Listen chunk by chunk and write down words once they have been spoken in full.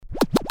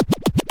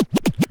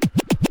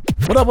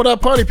What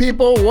up, party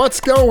people? What's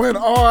going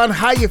on?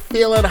 How you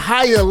feeling?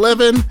 How you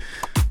living?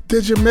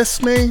 Did you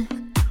miss me?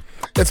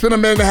 It's been a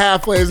minute and a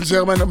half, ladies and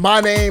gentlemen.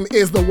 My name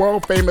is the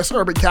world famous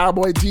Urban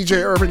Cowboy,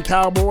 DJ Urban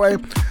Cowboy.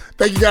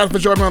 Thank you guys for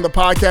joining me on the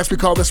podcast. We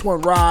call this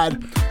one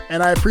Ride,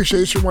 and I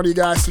appreciate each one of you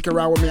guys sticking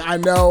around with me. I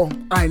know.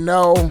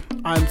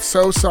 I'm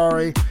so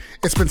sorry.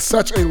 It's been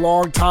such a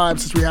long time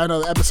since we had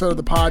another episode of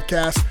the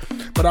podcast,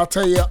 but I'll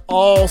tell you,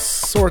 all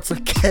sorts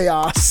of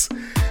chaos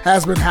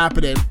has been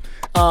happening.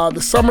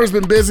 The summer's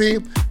been busy,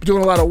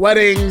 doing a lot of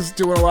weddings,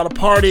 doing a lot of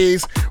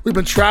parties. We've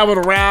been traveling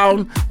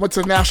around, went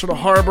to National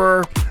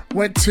Harbor,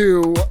 went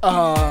to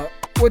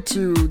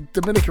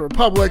Dominican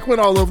Republic, went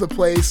all over the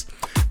place,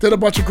 did a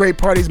bunch of great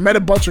parties, met a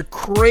bunch of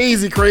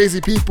crazy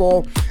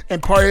people,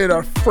 and partied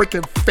our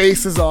freaking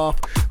faces off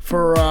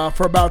for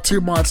about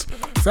 2 months.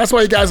 So that's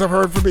why you guys have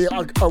heard from me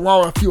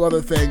along with a few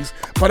other things.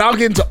 But I'll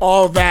get into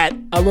all of that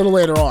a little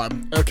later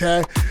on,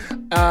 okay?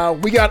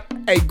 We got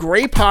a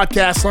great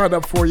podcast lined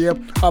up for you,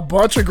 a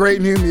bunch of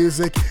great new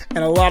music,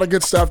 and a lot of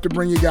good stuff to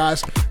bring you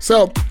guys.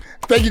 So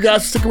thank you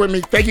guys for sticking with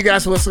me. Thank you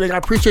guys for listening. I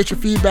appreciate your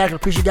feedback. I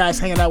appreciate you guys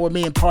hanging out with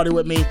me and partying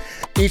with me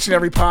each and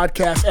every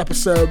podcast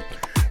episode.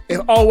 As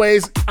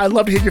always, I'd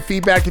love to hear your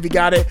feedback. If you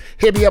got it,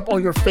 hit me up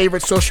on your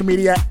favorite social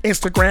media,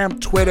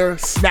 Instagram, Twitter,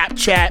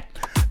 Snapchat,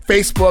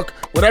 Facebook,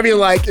 whatever you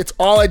like. It's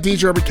all at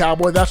DJ Urban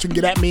Cowboy. That's where you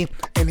can get at me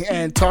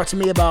and talk to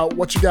me about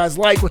what you guys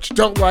like, what you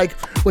don't like,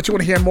 what you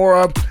want to hear more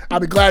of.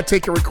 I'll be glad to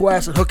take your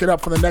request and hook it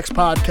up for the next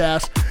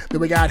podcast that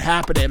we got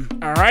happening.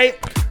 All right?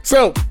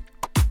 So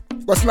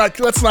let's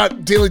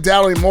not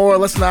dilly-dally anymore.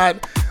 Let's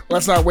not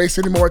waste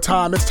any more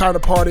time. It's time to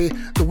party.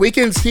 The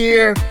weekend's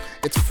here.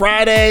 It's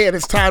Friday, and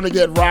it's time to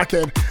get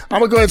rocking. I'm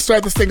going to go ahead and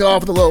start this thing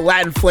off with a little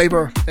Latin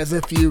flavor, as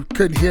if you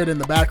couldn't hear it in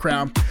the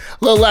background.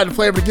 A little Latin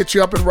flavor to get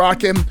you up and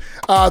rocking.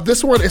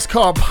 This one is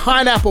called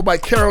Pineapple by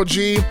Karol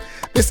G.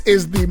 This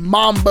is the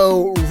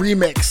Mambo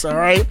remix, all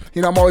right?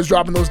 You know, I'm always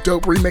dropping those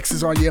dope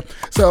remixes on you.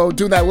 So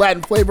doing that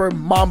Latin flavor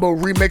Mambo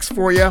remix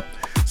for you.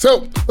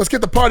 So let's get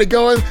the party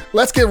going.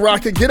 Let's get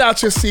rocking. Get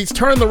out your seats.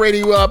 Turn the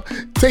radio up.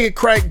 Get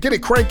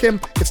it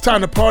cranking. It's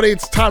time to party.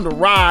 It's time to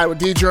ride with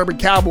DJ Urban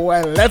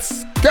Cowboy.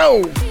 Let's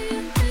go.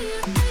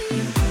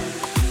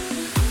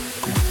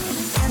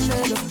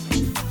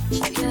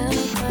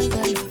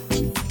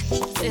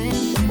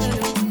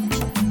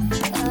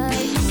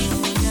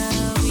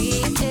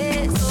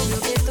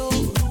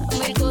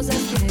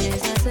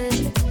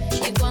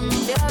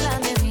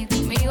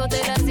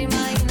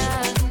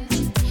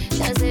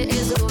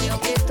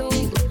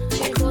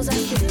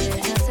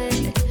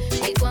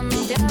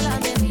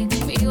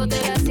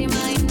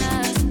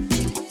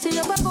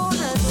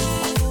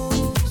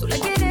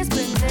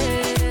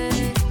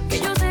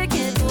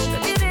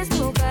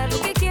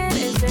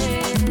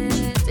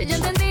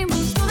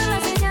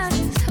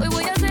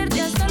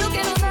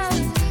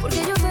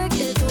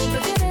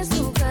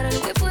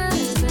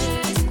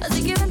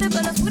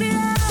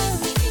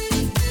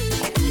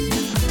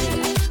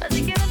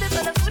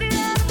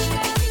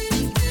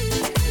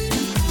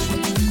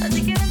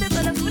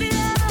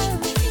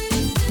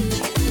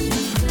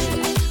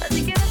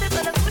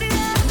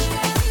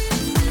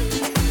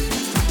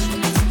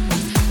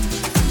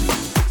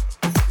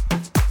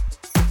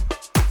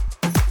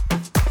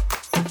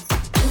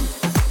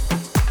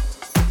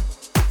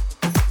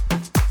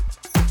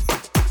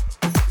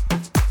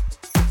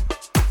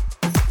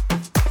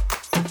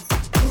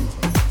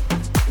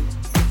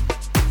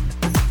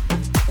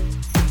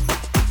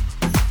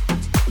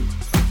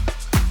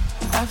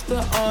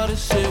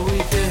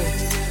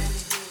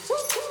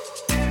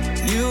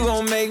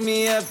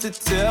 To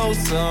tell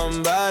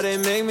somebody,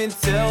 make me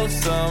tell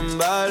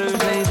somebody,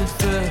 made it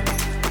fair.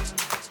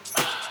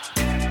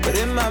 But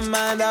in my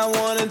mind I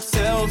wanna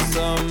tell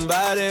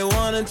somebody, The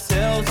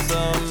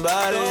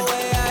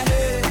way I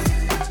hit it.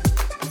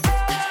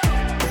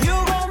 You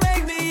gon'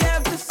 make me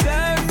have to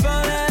surf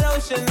on that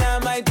ocean. I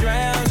might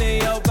drown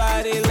in your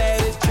body,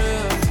 let it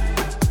drill.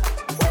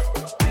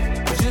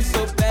 Just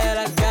so bad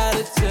I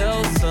gotta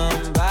tell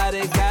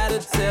somebody,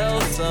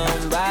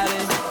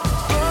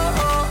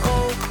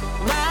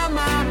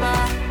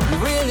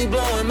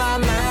 blowing my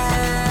mind.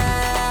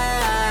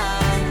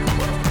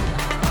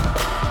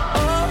 Oh,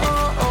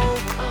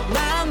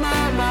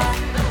 my.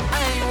 I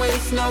ain't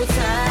waste no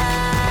time.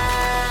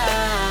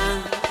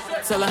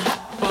 Till I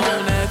hop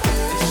on that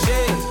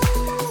shit.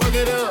 Fuck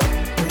it up,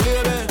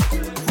 live that,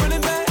 run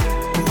it back.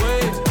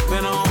 Wait,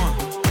 been on.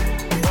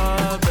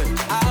 Baby,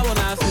 I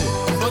wanna sit.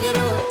 Fuck it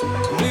up,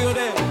 live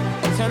that,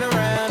 turn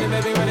around and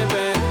baby run it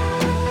back.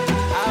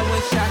 I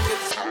wish I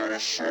could tell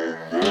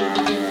so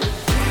much.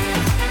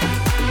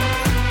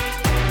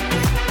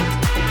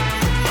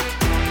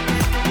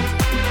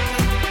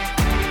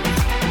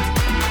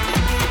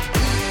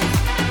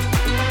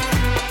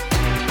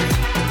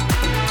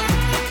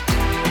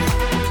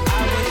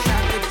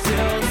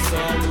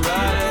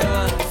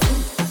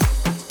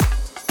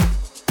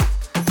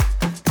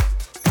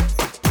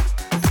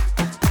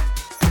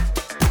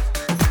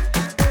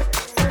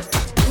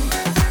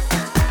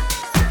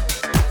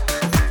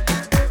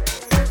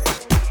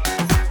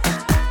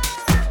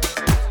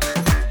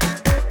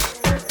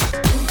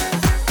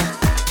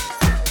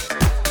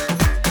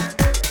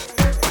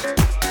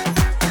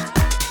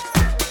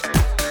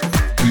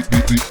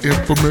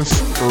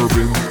 infamous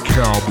urban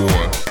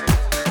cowboy.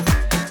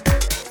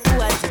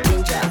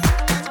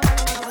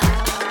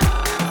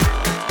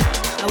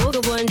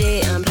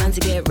 To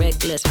get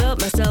reckless,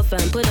 felt myself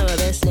and put on my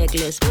best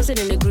necklace. Posted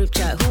in the group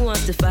chat, who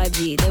wants the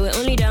 5G? They were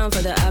only down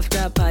for the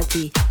after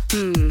party.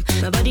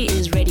 My body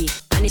is ready,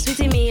 and it's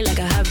sweeting me like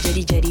I have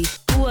jetty jetty.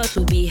 Who else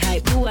would be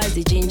hype? Who has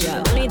the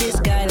ginger? Only this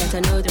guy that I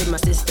know with my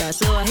sister.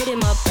 So I hit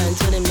him up and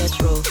told him let's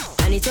roll.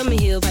 And he told me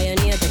he'll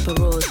pioneer the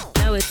parole.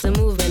 Now it's a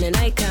movement and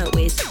I can't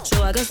waste.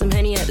 So I got some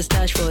Henny at the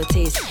stash for a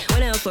taste.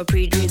 Went out for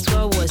pre-drinks,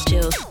 squad was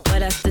chill.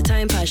 But as the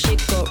time passed,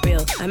 shit got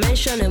real. I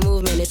mentioned a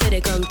movement, they said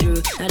they come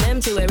through. And them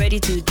two were ready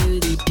to do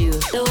the do.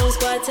 The whole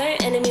squad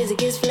turned and the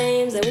music is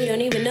flames. And we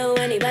don't even know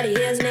anybody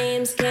here's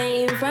names.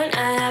 Came in front,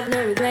 I have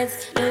no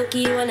regrets.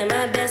 Low-key, one of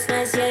my best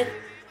nights yet.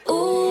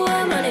 Ooh,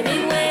 I'm on a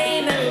big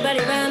wave. Everybody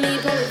around me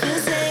probably feel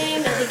the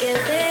same. Nothing can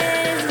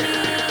faze me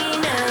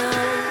now.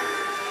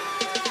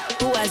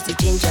 Who has the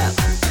ginger?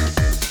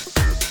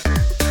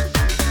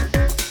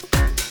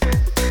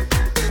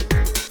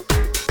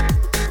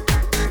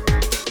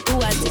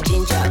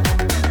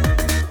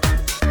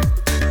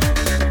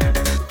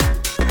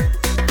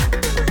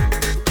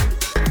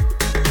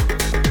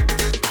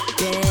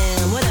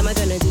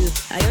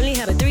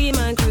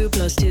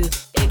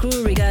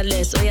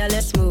 Oh yeah,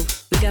 let's move.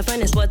 We can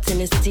find a spot in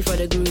the city for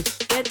the group.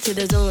 Get to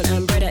the zone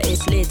and brother,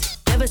 it's lit.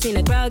 Never seen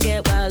a crowd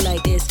get wild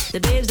like this. The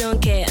babes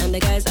don't care and the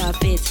guys are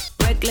fit.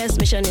 Reckless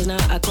mission is now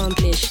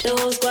accomplished. The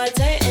whole squad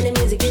tight and the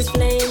music is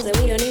flames. And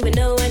we don't even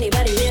know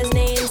anybody here's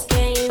names.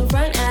 Came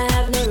front, I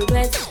have no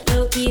regrets.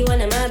 Low-key,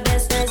 one of my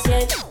best nights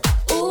yet.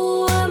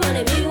 Ooh, I'm on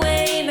a big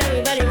wave.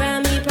 Everybody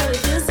around me probably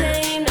feel the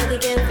same. Nothing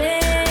can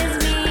faze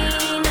me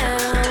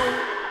now.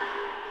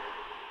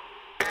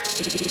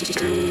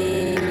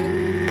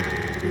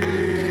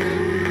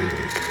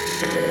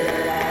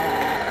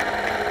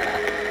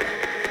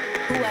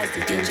 Who has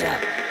the ginger?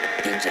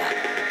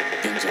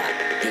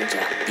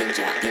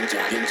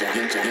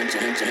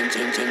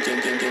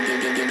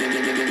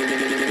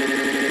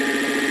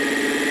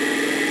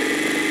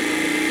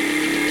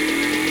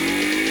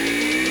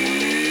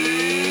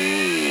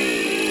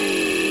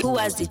 Who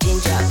has the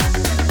ginger?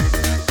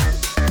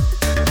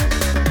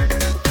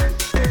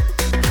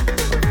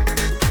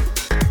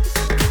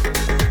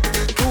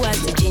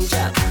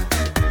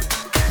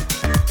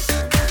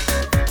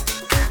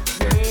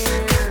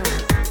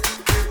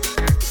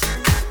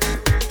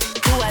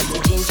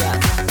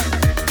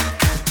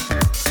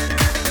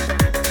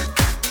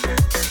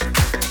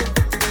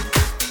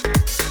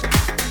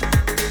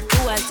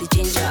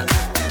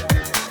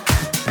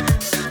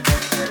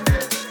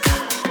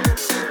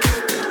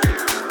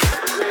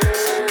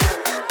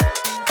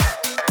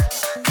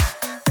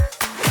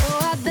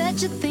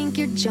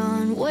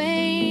 John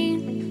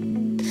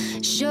Wayne,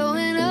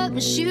 showing up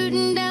and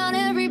shooting down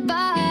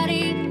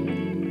everybody.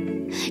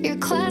 You're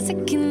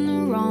classic in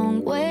the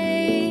wrong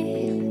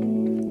way,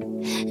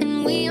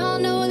 and we all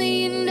know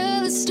the end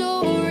of the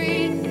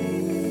story.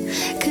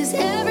 'Cause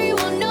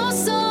everyone knows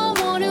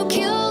someone who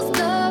kills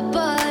the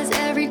buzz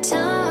every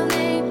time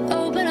they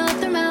open up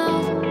their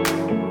mouth.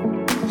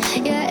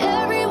 Yeah,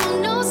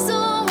 everyone knows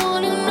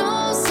someone who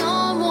knows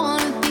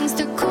someone who thinks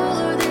they're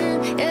cooler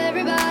than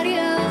everybody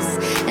else.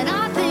 And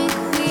I think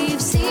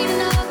we've seen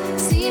enough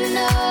to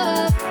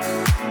know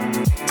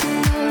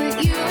that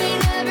you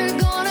ain't ever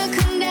gonna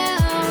come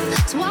down.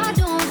 So why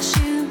don't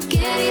you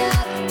get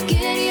up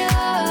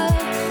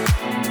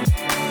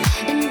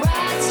and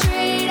ride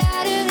straight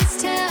out of this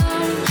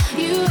town?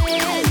 You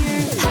and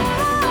your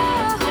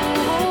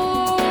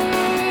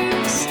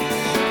horse.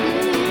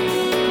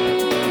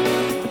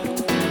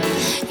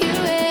 You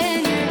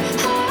and your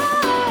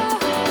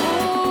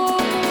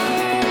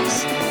horse.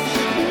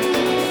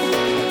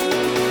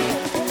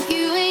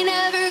 You ain't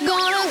ever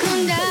gonna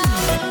come down.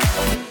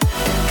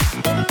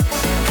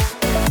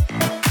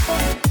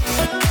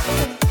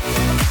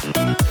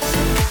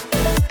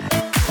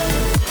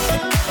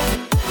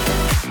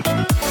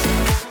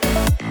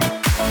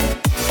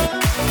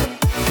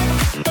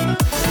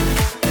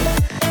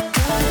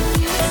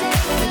 You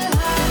take the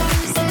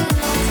horse and I'll take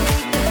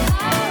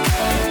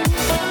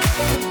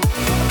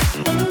the horse.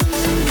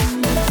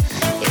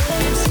 If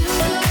you're too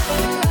good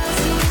for us,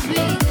 you'll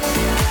be good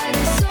by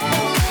the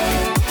soul.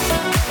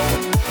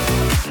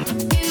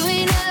 You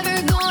ain't ever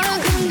gonna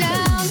come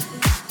down.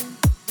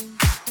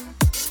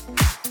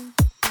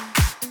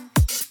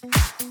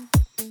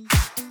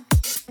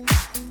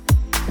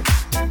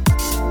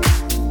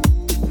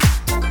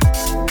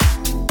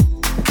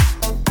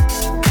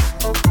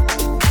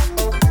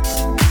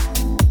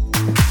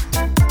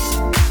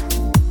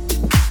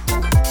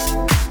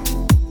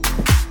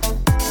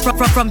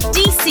 From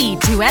DC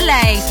to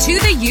LA to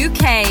the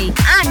UK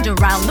and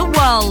around the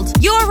world,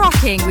 you're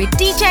rocking with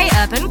DJ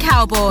Urban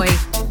Cowboy.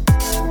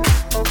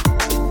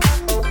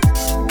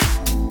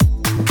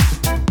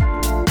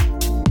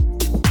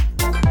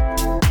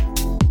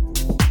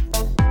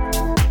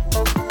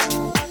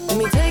 Let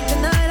me take the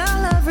night I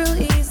love real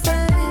easy,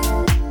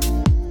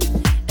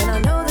 and I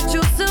know that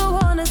you still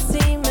wanna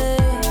see me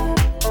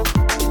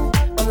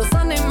on the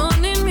Sunday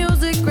morning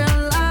music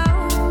grand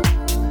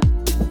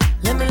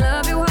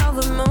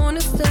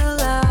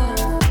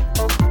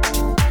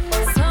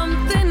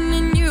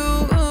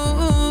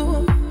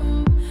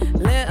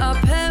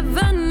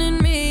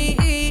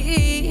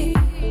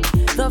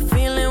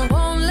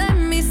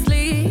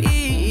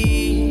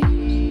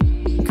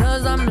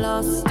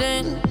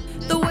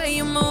confident. The way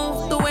you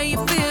move, the way you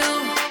feel.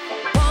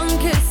 One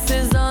kiss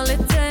is all it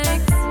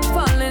takes.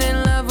 Falling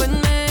in love with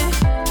me.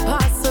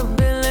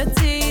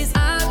 Possibilities,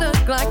 I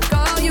look like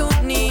all you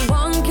need.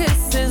 One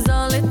kiss is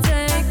all it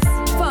takes.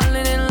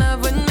 Falling in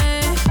love with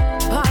me.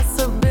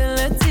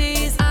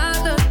 Possibilities,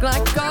 I look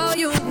like all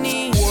you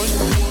need.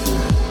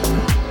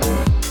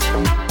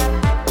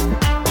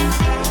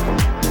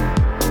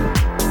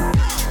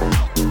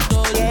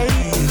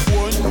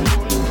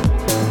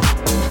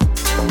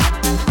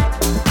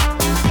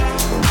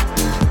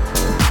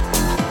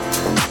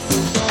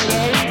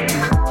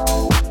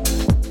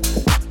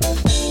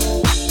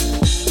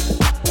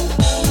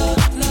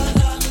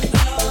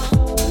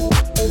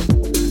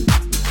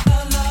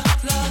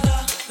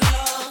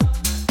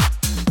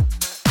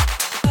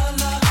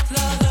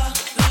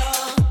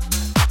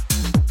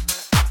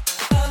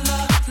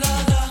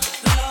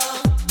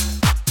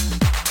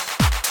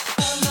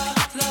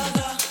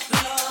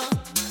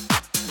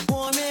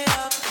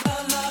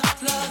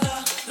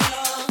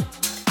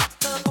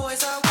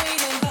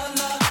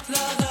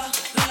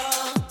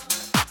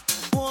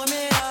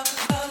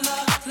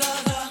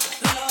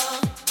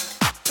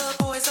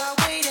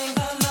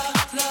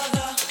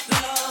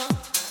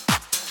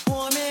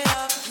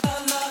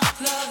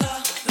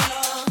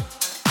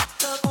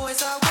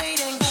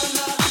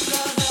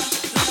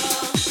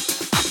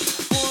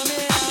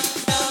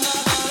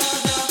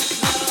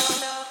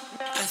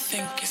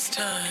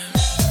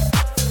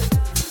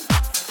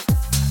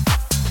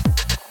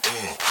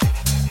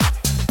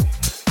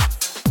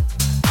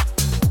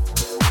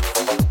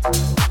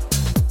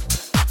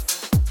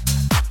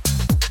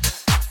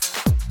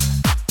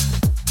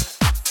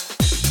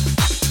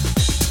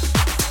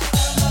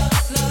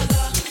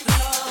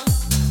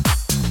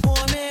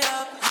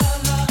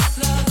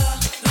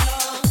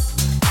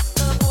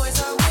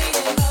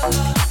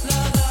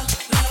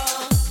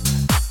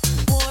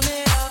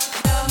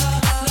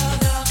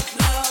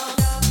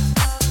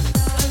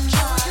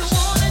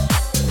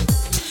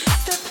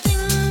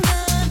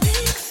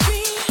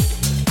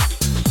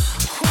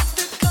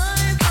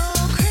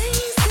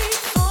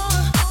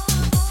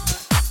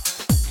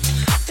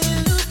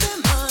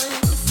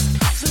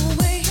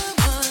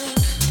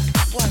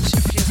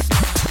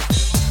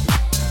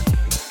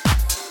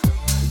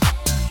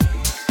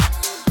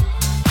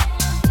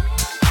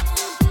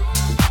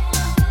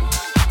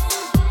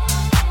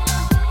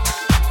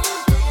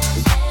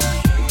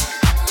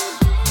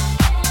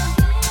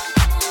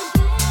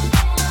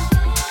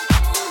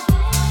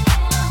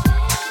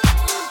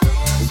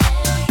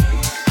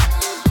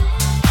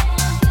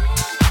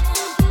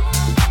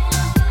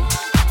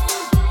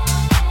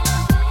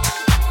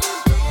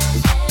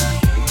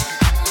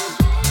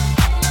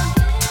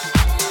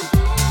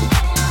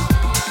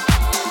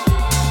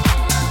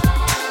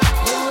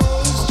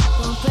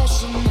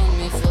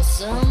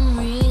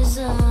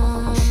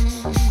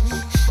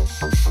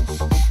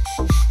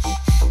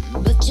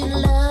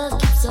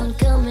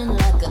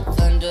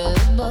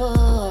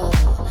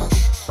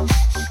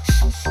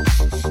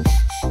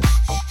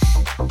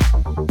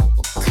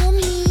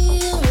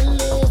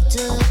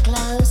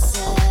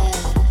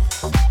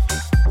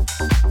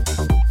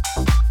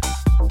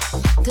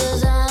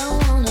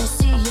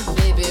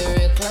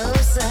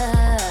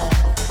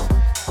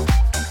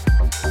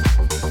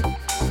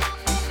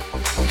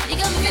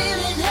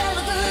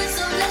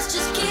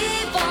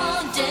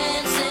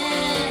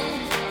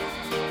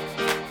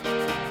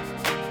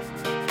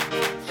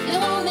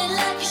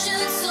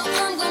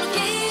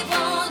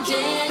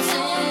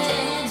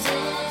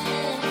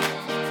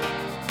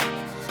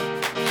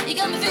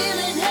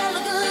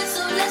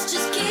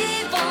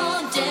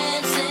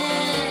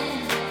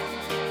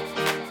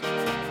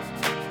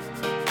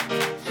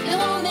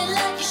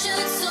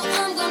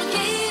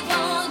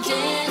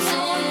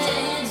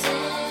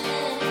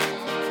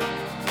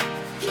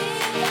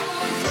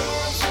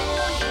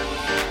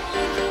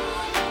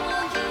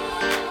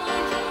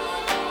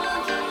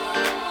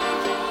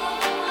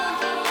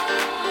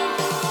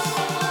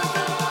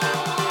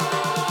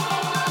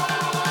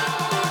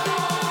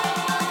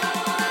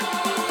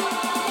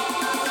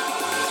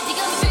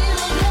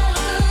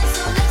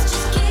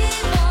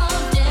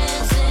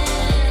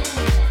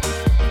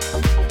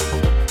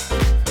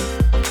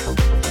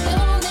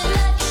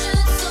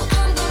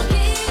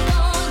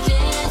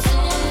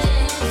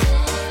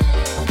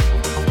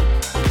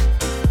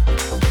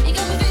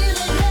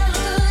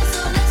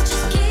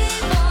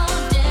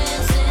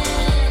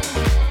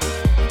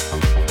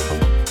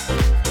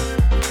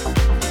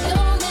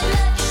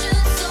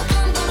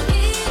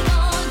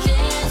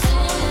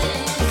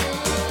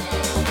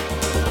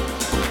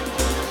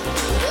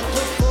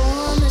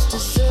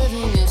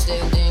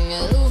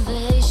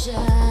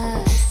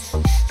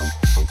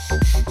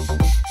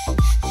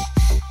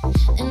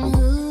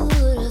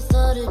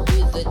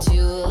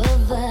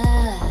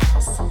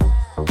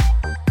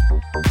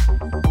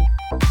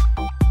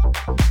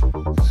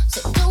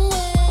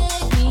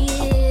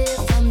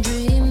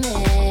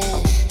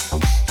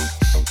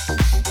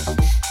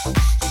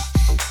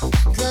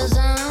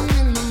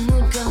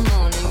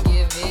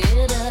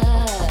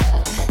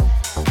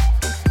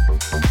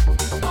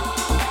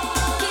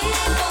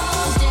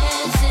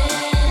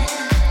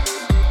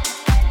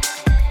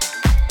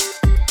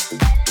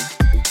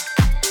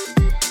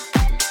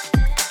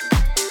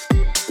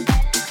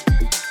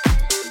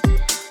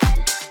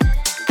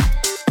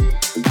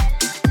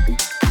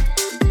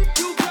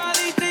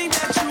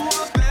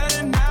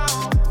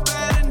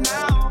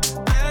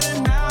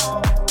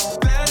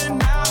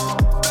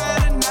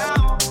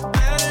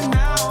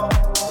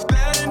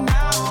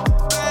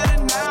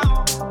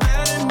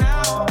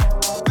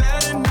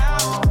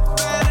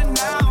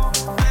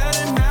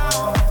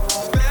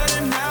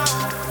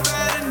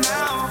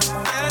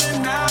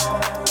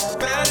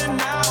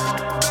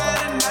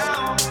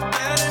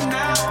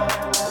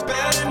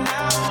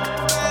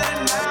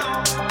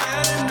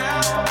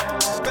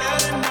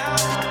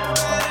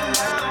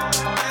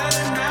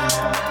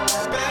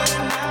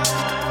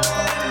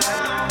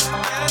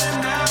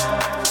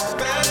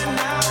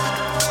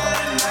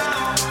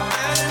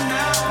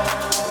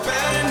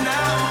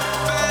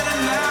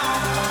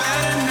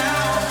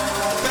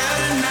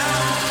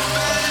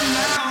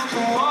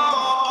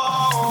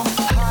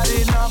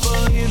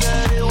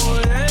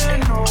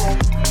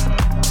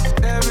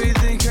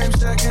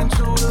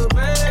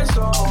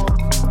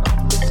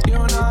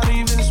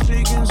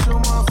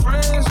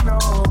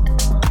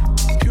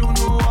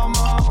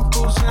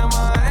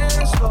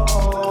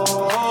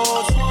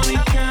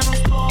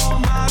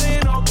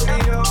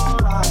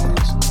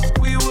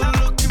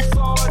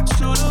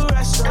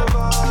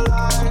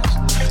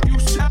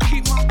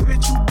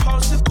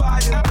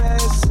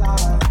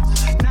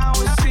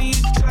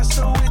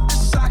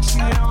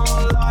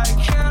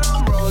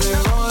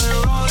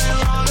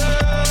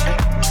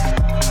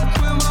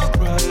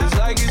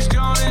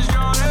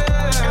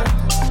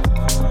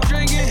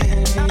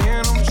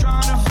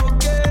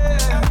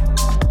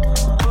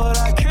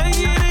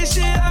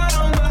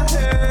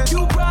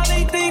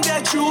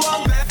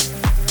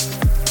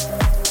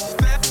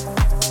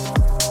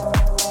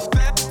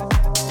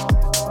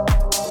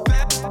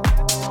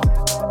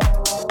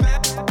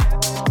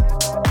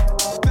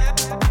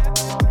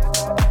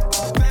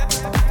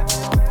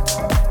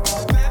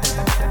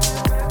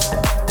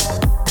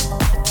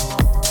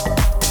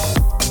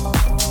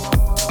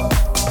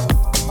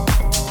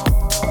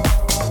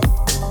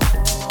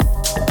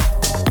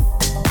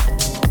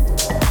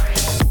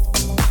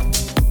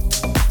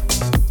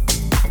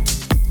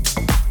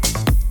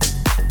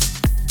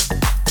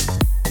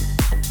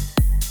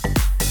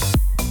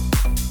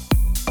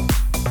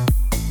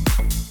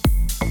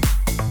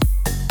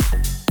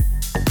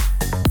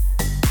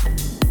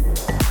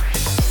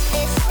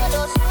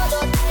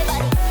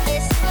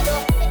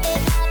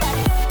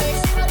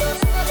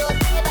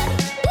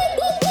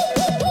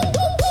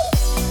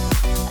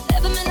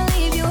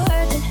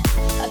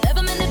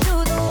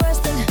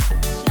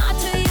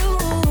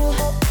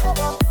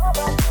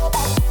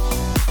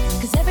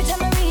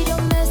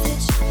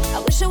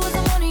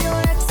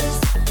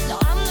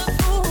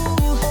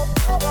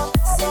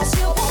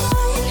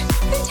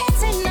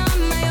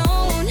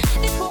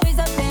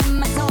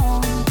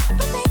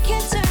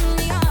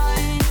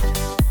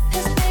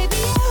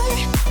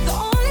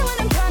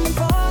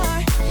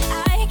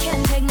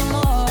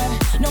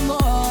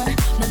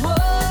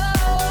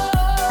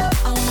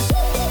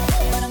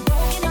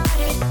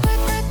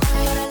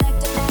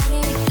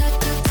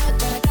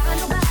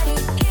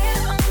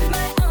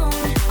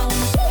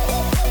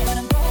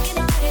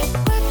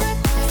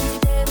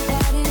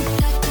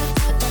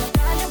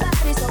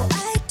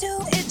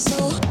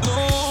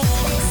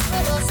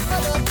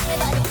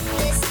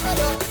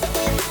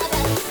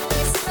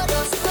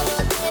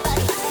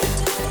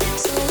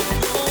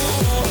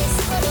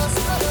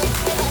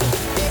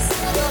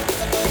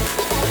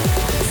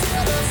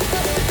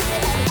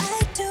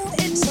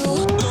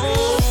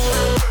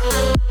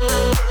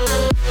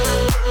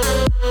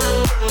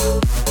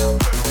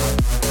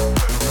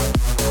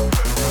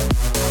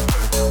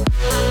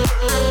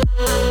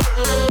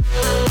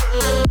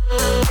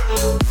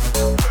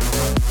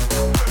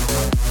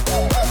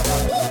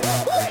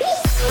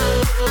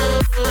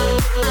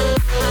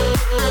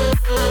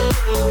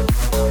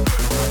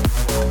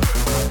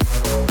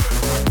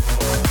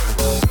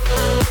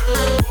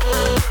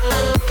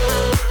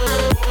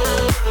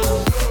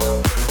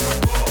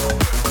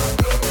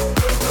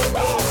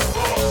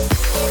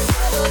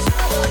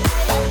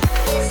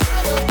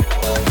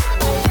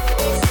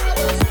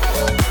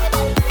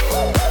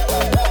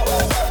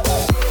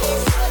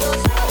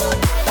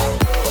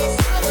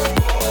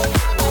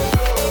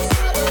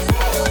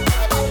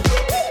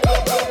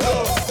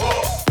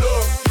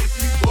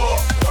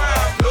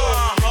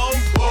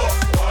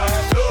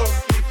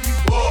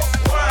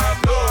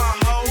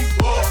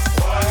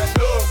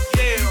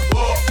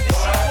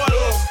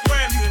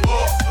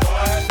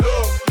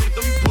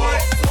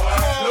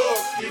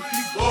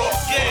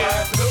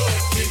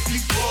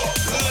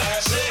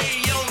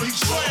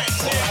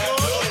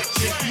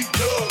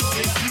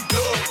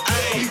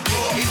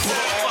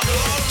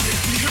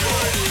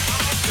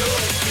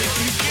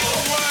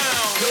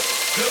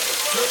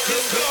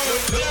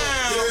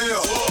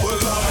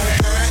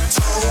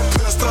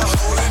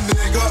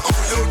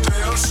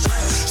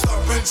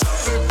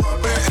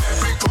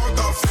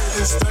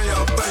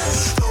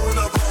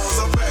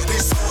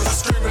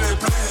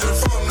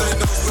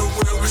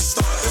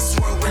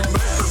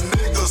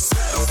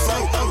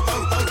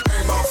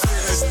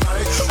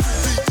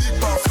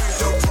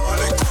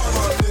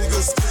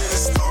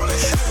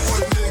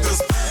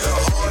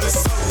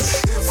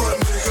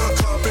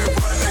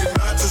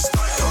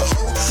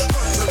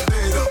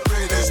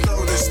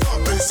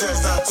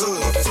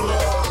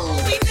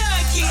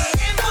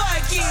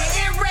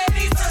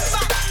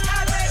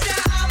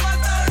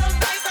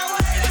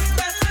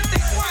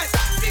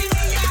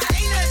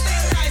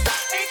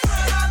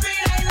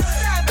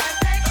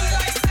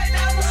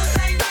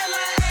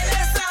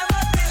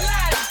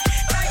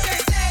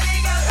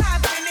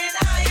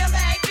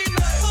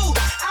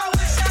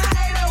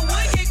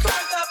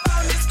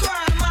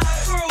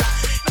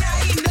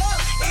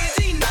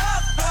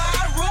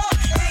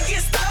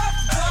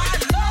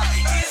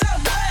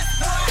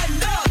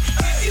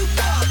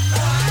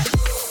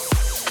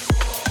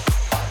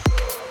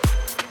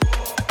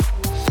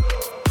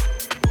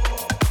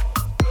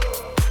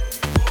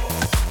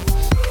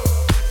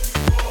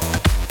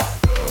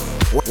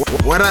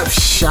 What up,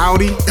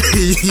 shouty?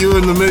 You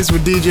in the mix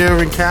with DJ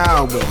Urban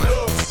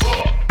Cowboy.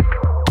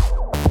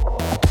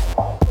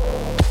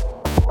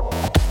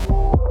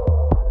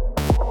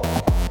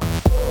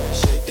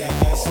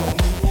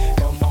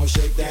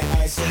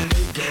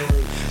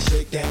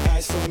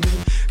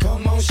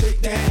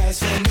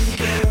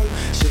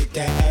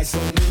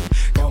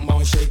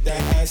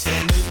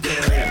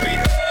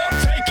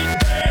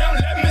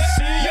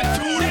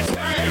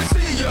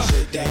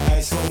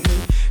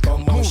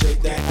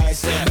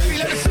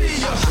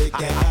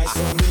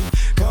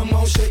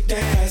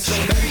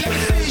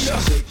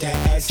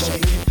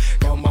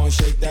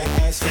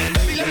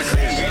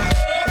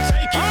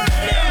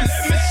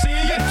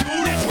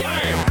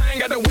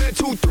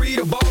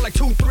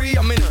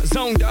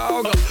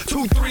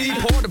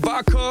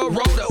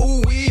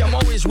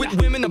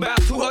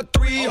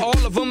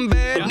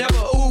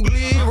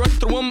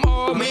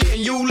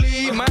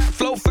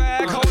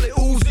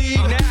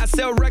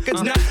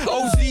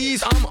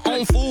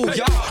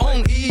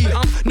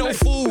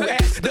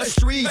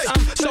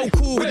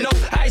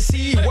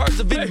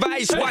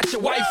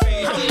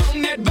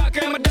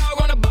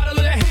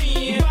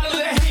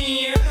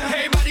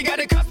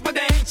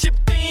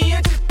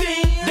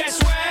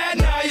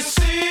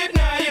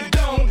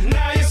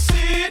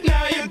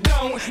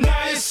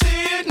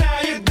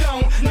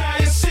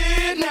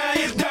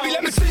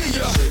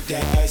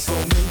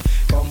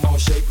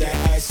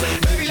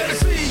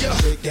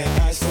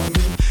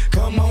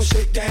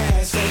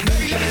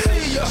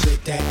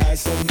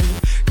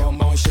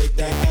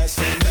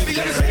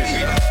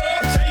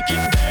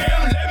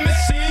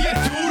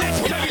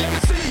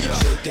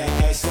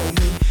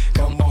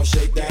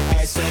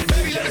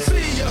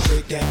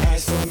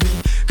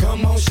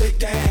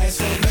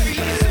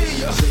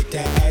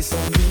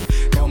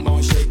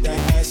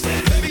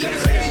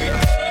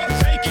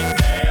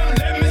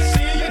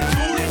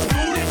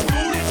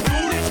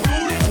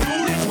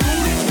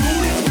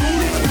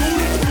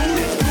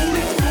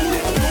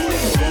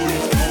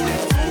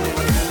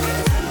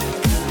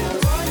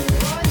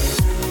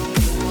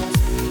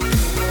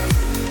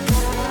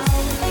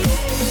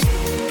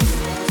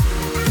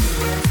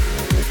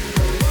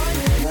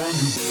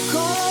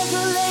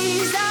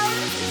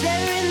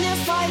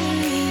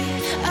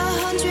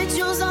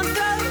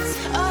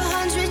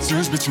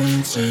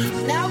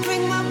 Now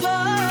bring my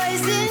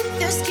boys in.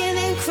 Their skin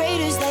in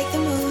craters like the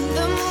moon.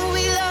 The moon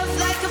we love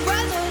like a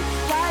brother.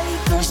 While we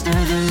push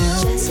through the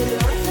moon. Dancing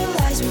around the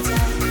lies we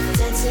tell.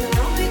 Dancing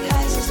around big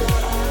eyes as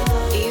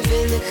well.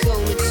 Even the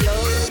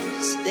comatose,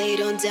 they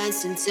don't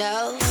dance and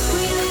tell. We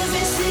live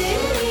in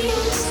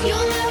cities you'll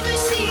never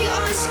see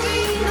on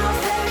screen. Not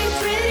very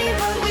pretty,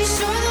 but we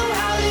sure know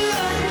how to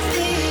run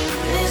things.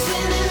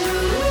 Living in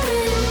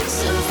ruins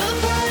of a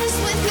past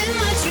within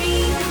my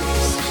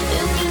dreams.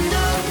 And you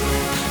know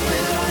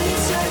we're on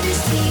each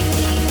other's team.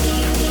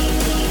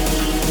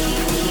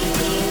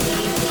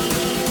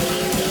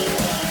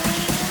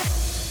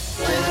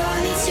 We're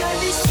on each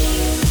other's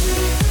team.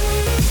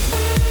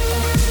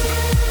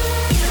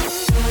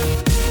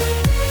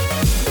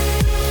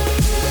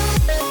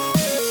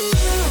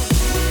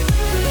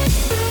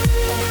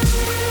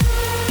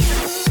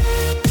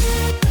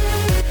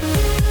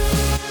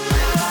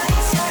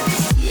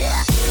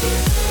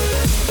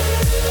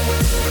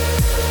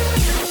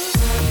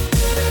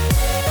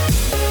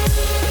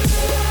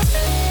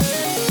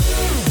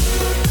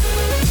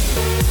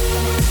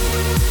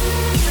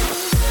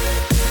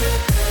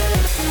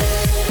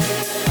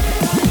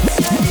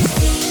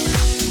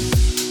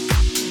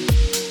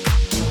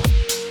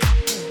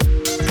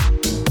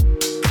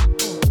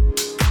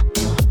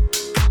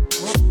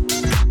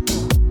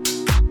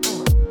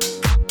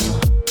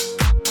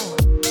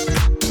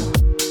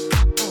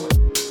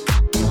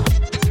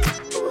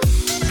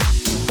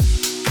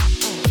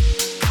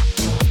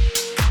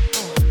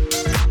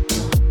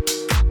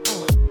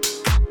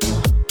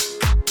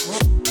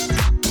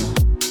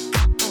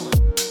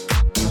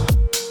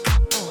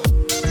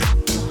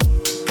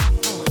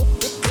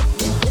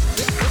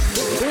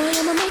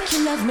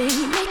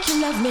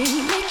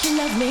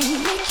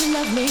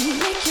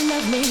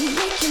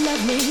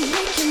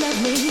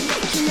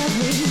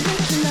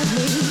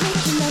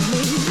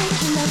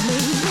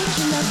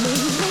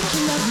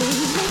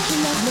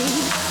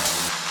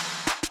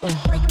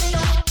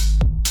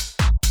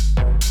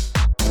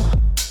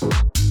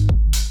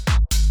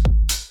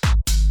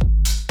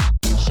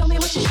 Show me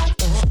what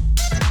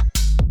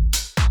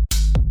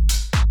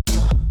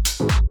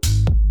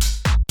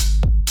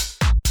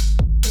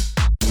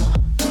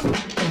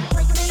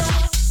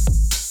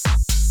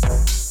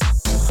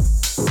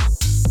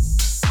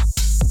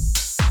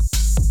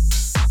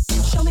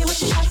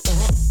you got.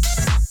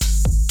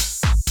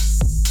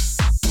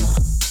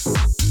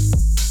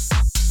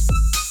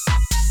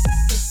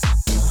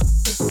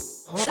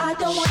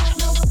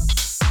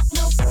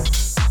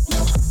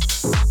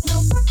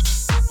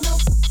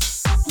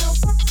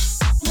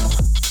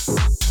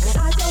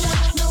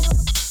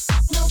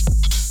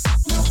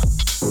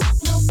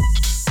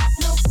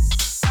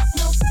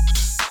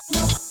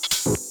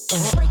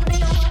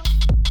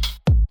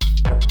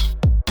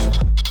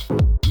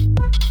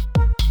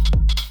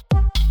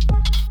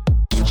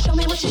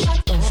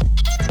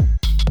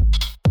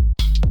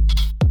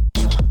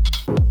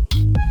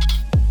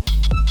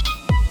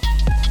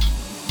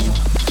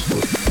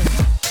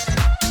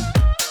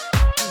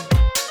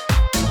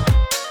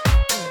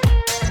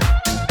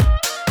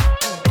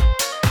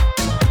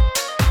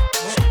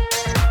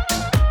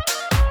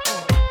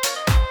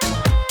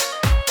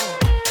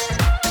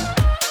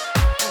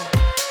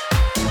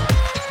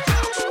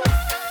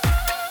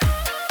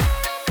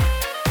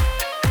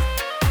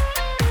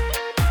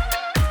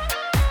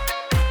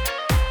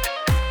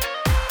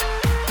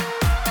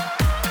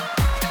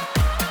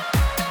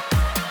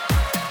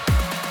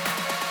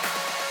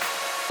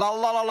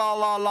 la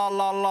la la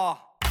la la.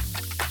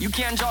 You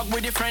can't jog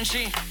with the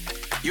Frenchie.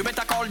 You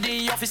better call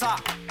the officer.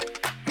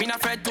 Me not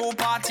afraid to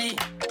party.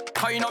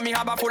 Cause you know me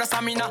have a full of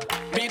stamina.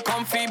 Me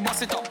comfy,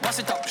 bust it up, bust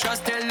it up.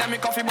 Just tell them me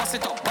comfy, bust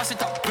it up, bust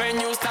it up. When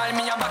you style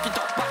me, I back it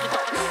up, back it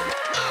up.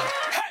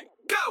 Hey,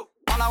 go!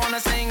 All I wanna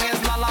sing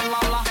is la la la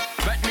la.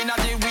 But me not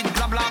deal with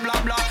blah blah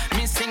blah blah.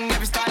 Me sing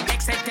every style,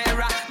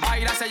 etc.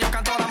 By that say you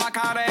can turn a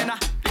Macarena.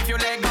 If you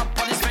leg up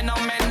on this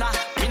phenomena.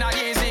 Me not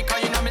easy,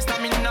 cause you know me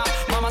stamina.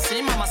 Mama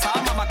see, mama sa,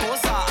 mama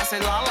cosa. I say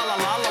la la la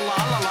la la la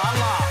la la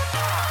la.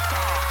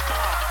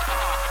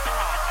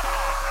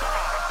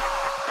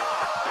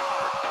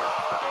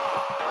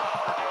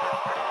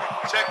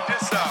 Check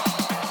this out.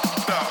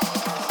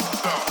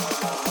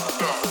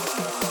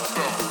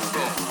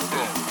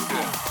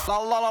 La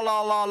la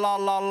la la la la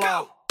la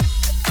la.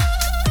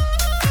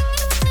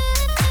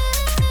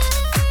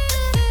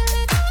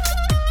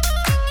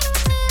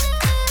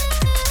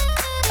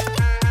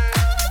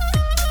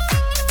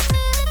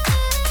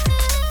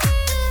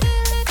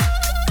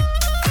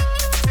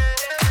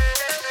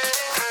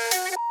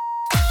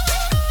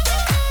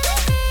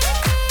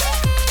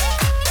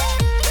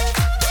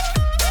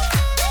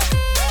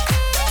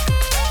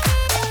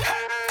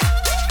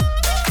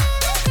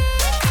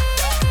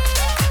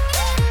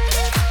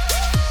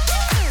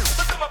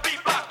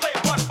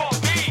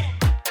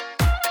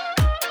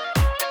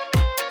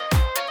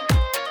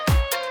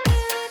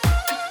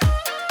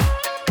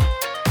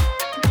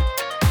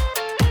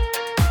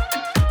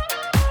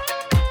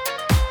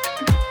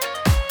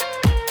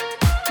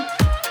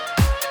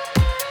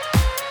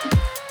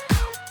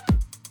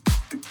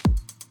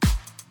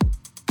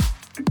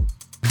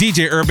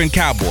 DJ Urban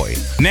Cowboy.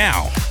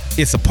 Now,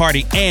 it's a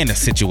party and a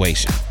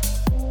situation.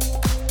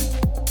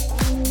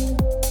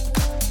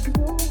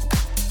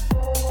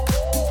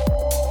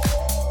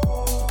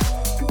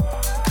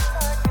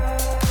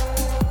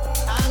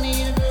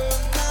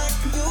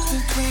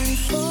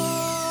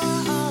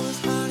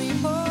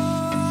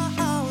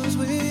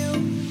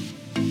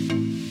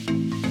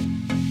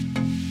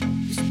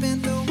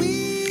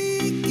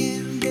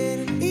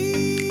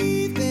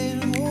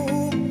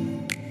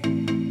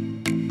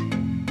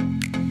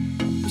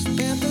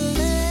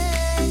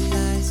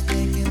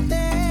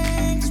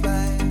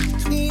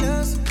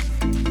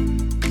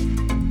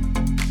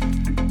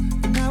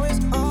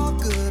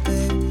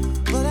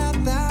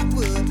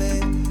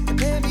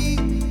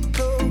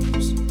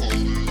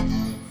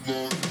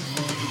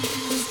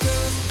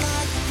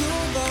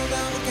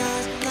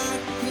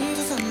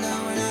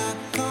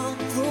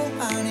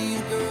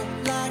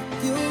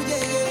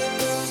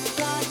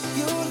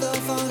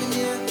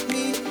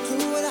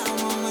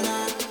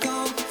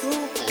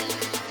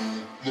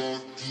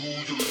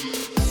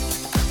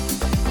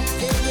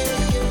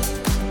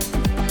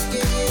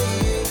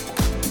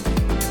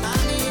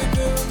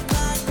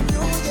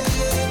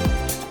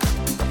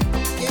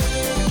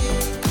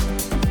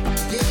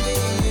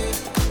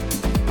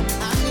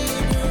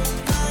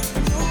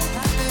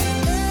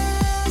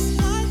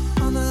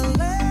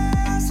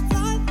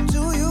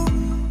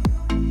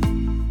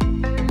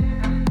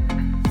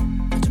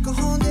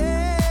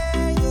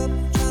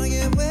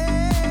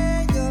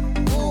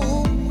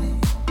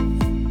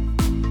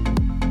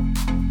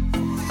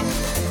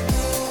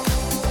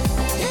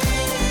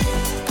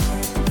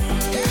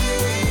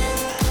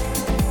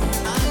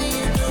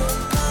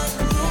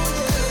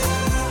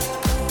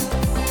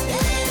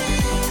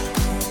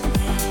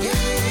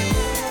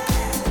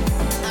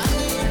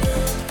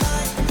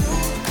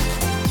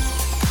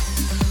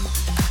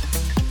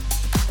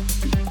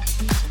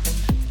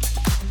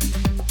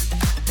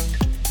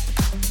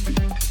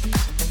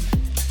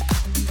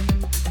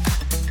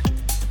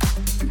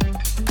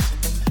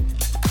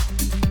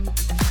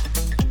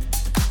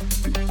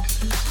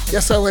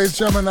 Yes, sir, ladies and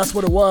gentlemen, that's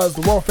what it was.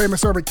 The world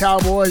famous Urban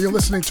Cowboy. You're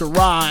listening to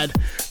Ride.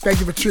 Thank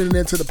you for tuning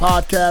into the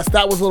podcast.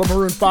 That was Little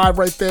Maroon 5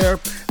 right there.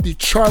 The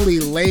Charlie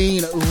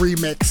Lane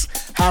remix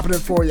happening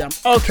for you.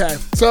 Okay,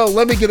 so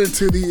let me get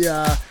into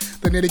the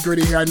nitty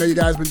gritty here. I know you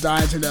guys have been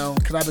dying to know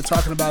because I've been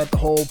talking about it the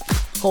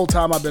whole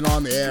time I've been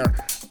on the air.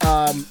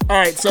 All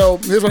right, so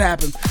here's what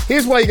happened.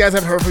 Here's why you guys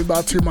haven't heard from me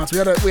about 2 months.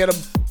 We had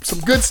some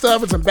good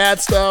stuff and some bad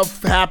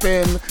stuff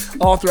happen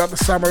all throughout the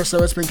summer,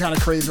 so it's been kind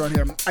of crazy around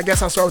here. I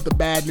guess I'll start with the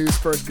bad news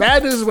first.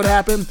 Bad news is what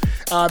happened.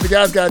 If you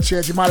guys got a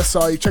chance, you might have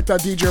saw. You checked out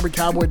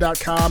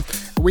DJUrbanCowboy.com.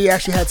 We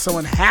actually had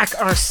someone hack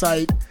our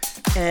site,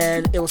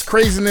 and it was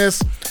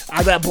craziness.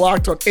 I got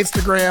blocked on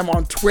Instagram,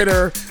 on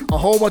Twitter. A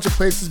whole bunch of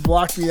places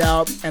blocked me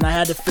out, and I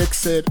had to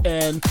fix it.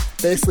 And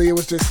basically,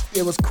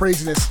 it was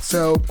craziness.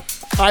 So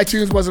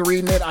iTunes wasn't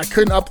reading it. I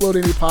couldn't upload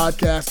any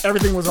podcasts.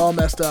 Everything was all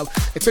messed up.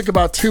 It took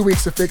about 2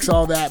 weeks to fix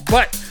all that.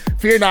 But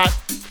fear not,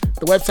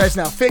 the website's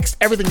now fixed.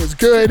 Everything is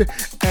good.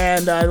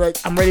 And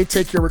I'm ready to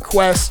take your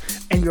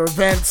requests and your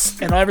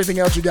events and everything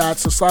else you got.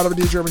 So slide over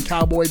to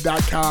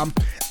DJUrbanCowboy.com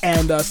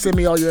and send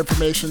me all your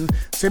information.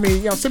 Send me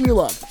your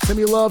love. Send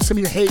me your love. Send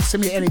me your hate.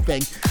 Send me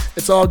anything.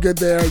 It's all good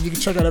there. You can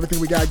check out everything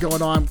we got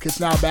going on because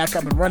it's now back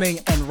up and running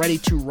and ready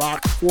to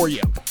rock for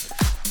you.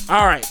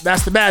 All right,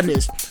 that's the bad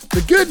news.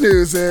 The good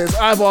news is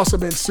I've also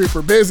been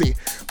super busy.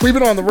 We've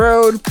been on the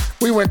road.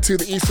 We went to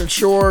the Eastern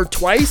Shore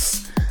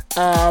twice.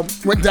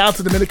 Went down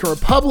to the Dominican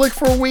Republic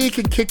for a week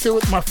and kicked it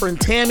with my friend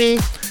Tammy,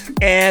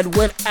 and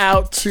went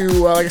out to,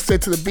 like I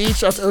said, to the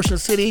beach, out to Ocean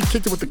City,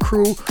 kicked it with the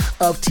crew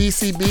of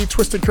TCB,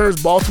 Twisted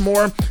Curves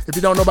Baltimore. If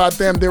you don't know about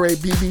them, they're a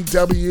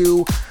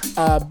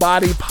BBW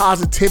body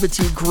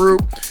positivity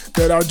group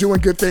that are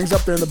doing good things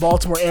up there in the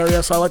Baltimore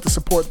area, so I like to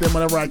support them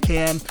whenever I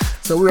can.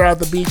 So we were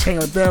out at the beach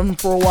hanging with them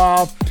for a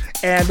while,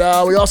 and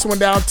we also went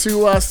down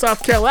to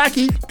South Carolina,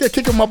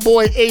 kicking with my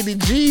boy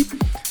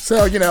ADG.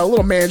 So, you know, a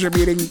little manager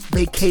meeting,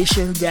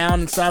 vacation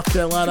down in South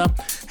Carolina,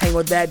 hang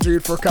with that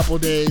dude for a couple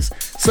of days.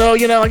 So,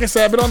 you know, like I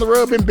said, I've been on the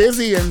road, been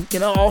busy, and, you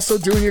know, also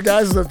doing your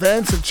guys'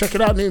 events and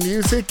checking out new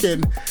music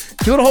and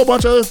doing a whole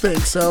bunch of other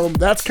things. So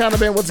that's kind of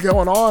been what's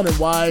going on and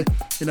why,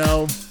 you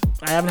know,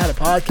 I haven't had a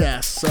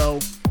podcast. So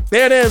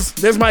there it is.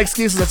 There's my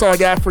excuses. That's all I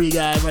got for you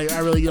guys. I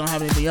really don't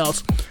have anything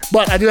else.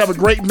 But I do have a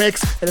great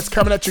mix, and it's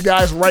coming at you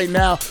guys right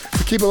now.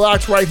 So keep it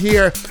locked right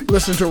here.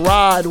 Listen to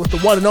Ride with the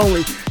one and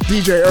only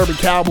DJ Urban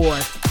Cowboy.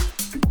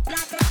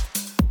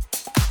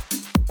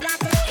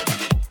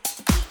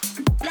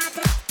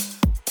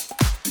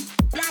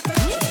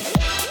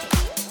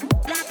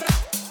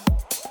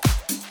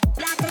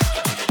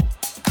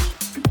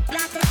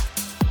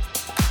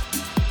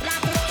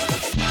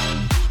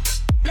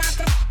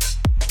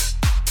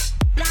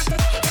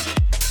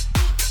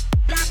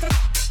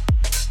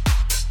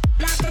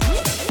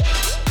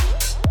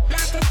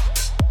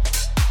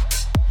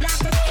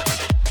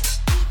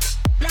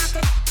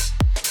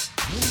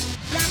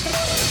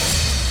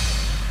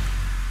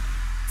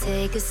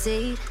 Take a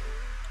seat,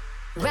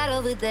 right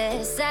over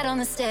there, sat on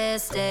the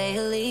stairs, stay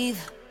or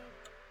leave.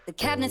 The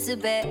cabinets are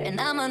bare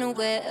and I'm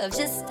unaware of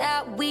just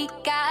how we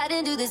got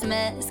into this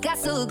mess. Got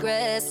so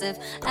aggressive,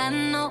 I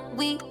know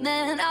we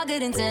meant all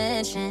good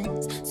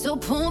intentions. So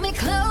pull me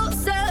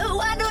closer,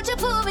 why don't you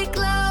pull me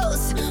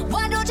close?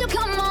 Why don't you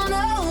come on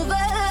over,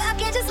 I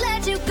can't just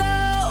let you go.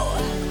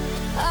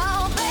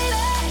 Oh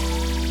baby,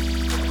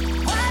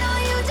 why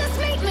don't you just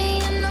meet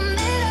me in the middle?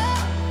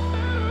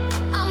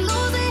 I'm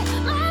losing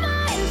my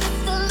mind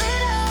just a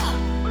little.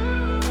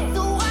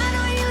 So why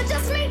don't you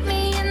just meet me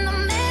in the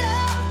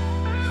middle?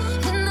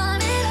 In the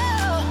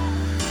middle.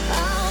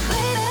 Oh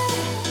baby,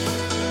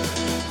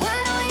 why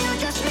don't you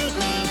just meet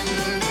me in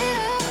the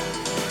middle?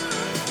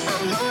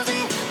 I'm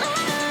losing my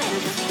mind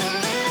just a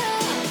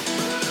little.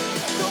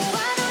 So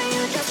why don't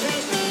you just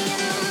meet me in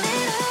the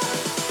middle?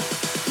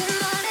 In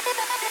the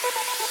middle.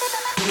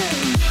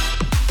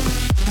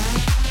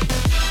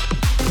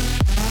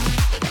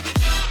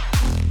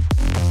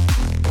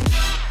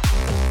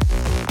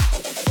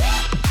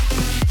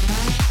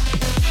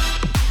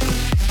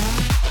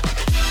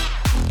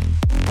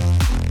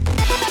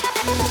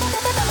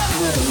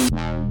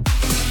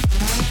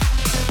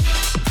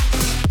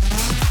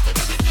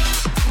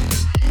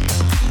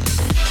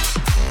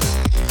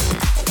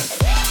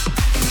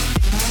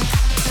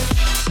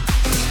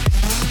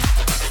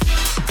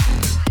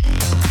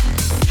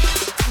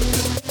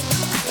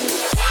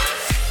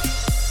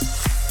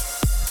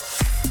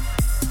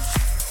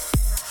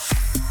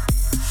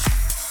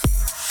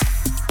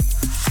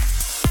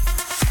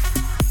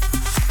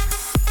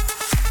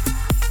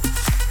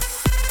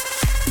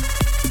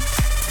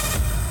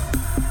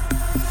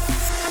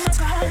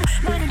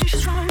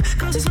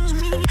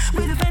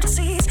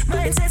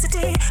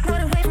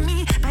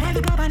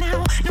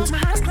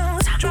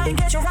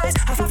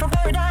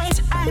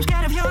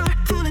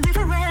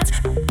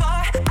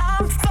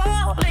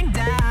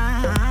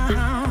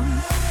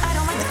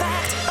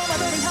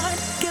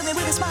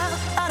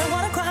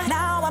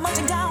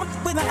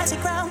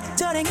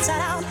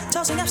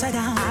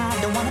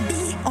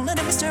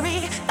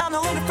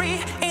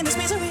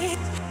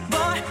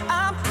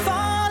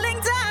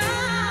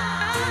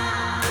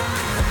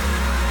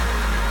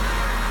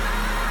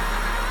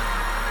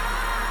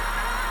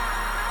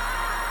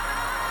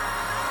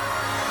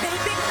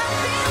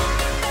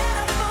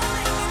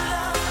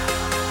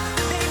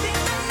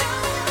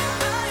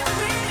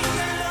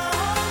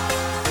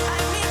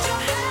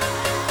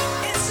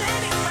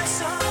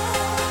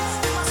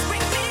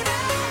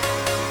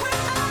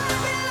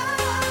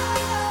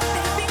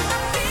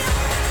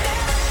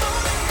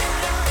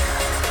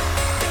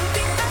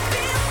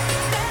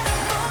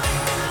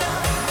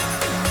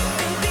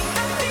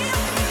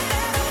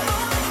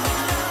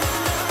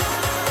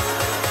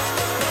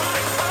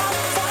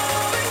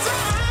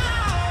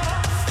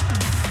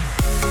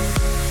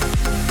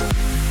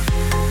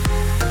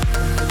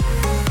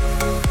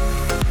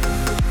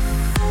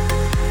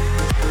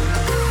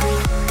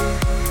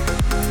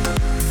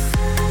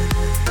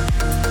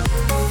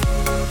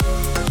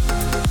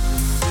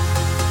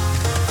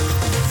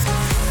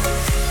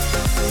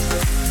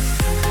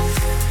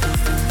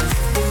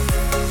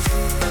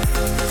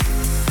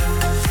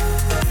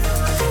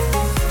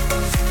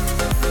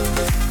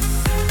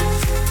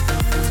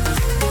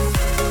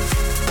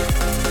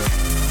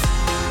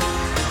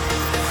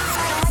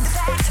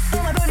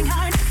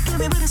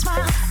 With a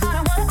smile, I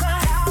don't wanna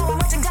cry. Now I'm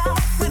watching down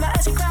with my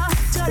icy crown,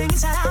 turning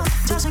inside out.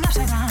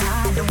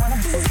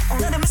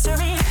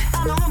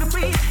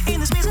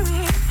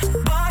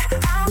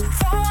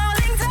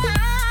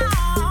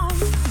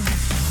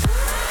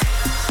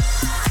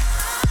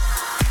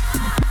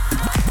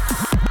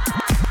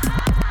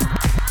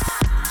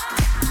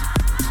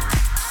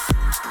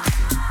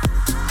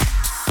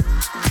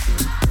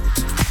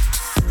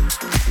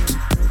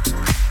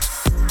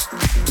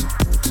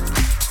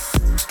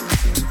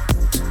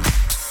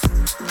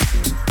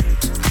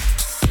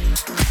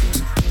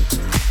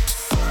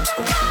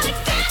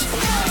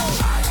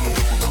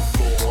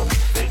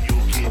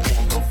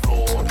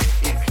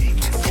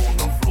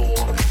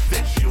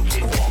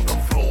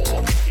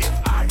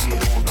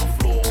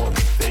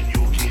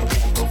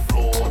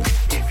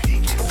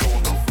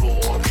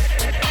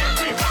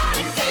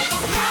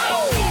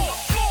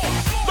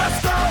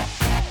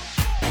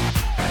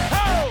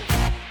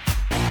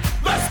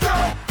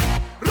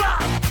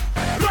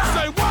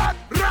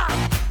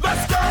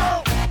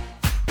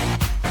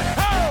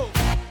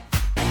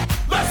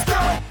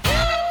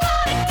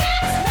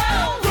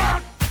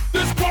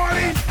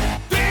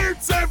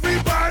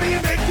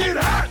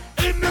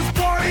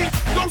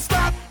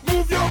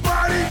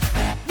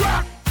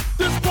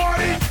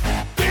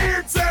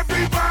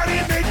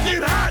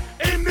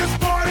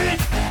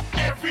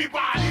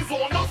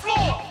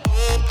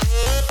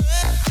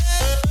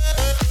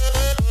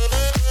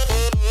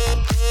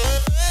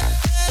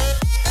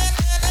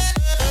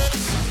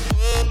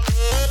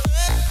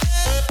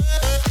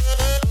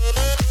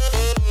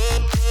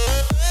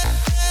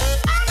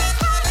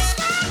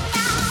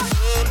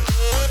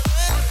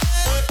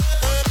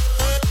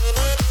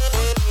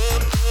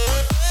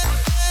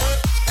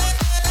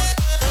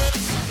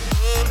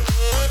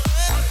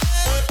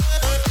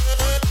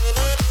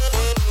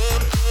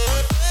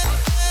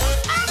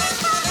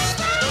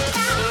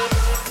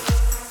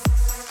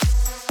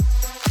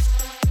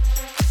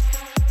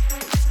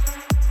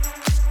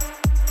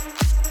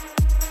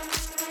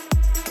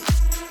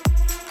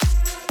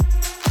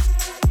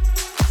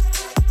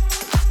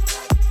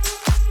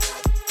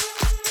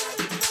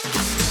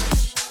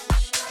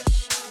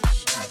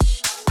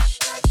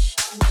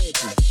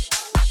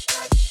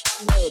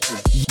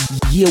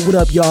 Yeah, what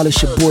up, y'all?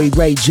 It's your boy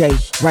Ray J.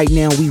 Right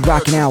now, we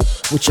rocking out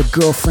with your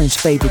girlfriend's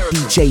favorite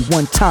DJ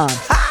one time.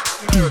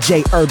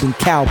 DJ Urban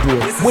Cowboy.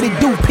 What it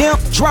do, pimp?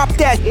 Drop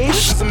that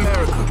ish. This is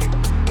America.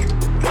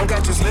 Don't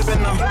catch you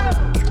slipping now.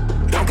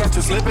 Don't catch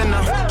you slipping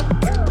now.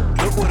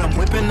 Look what I'm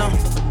whipping now.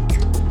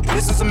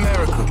 This is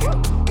America.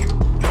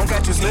 Don't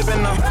catch you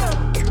slipping now.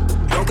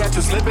 Don't catch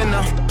you slipping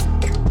now.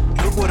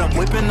 Look what I'm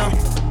whipping now.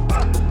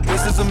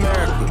 This is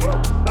America.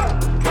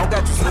 Don't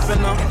catch you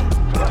slipping now.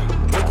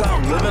 Look how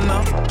I'm living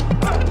now.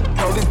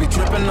 Police be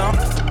tripping now.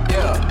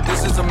 Yeah,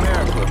 this is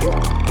America.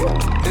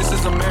 This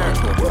is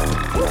America.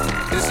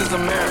 This is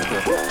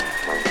America.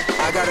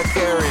 I gotta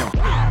carry 'em.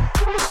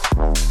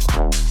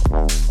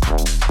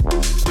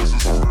 This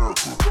is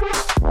America.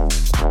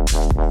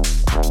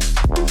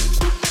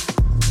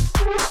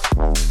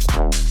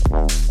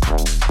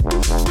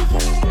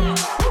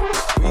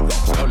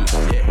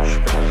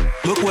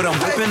 Look what I'm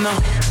whipping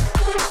up.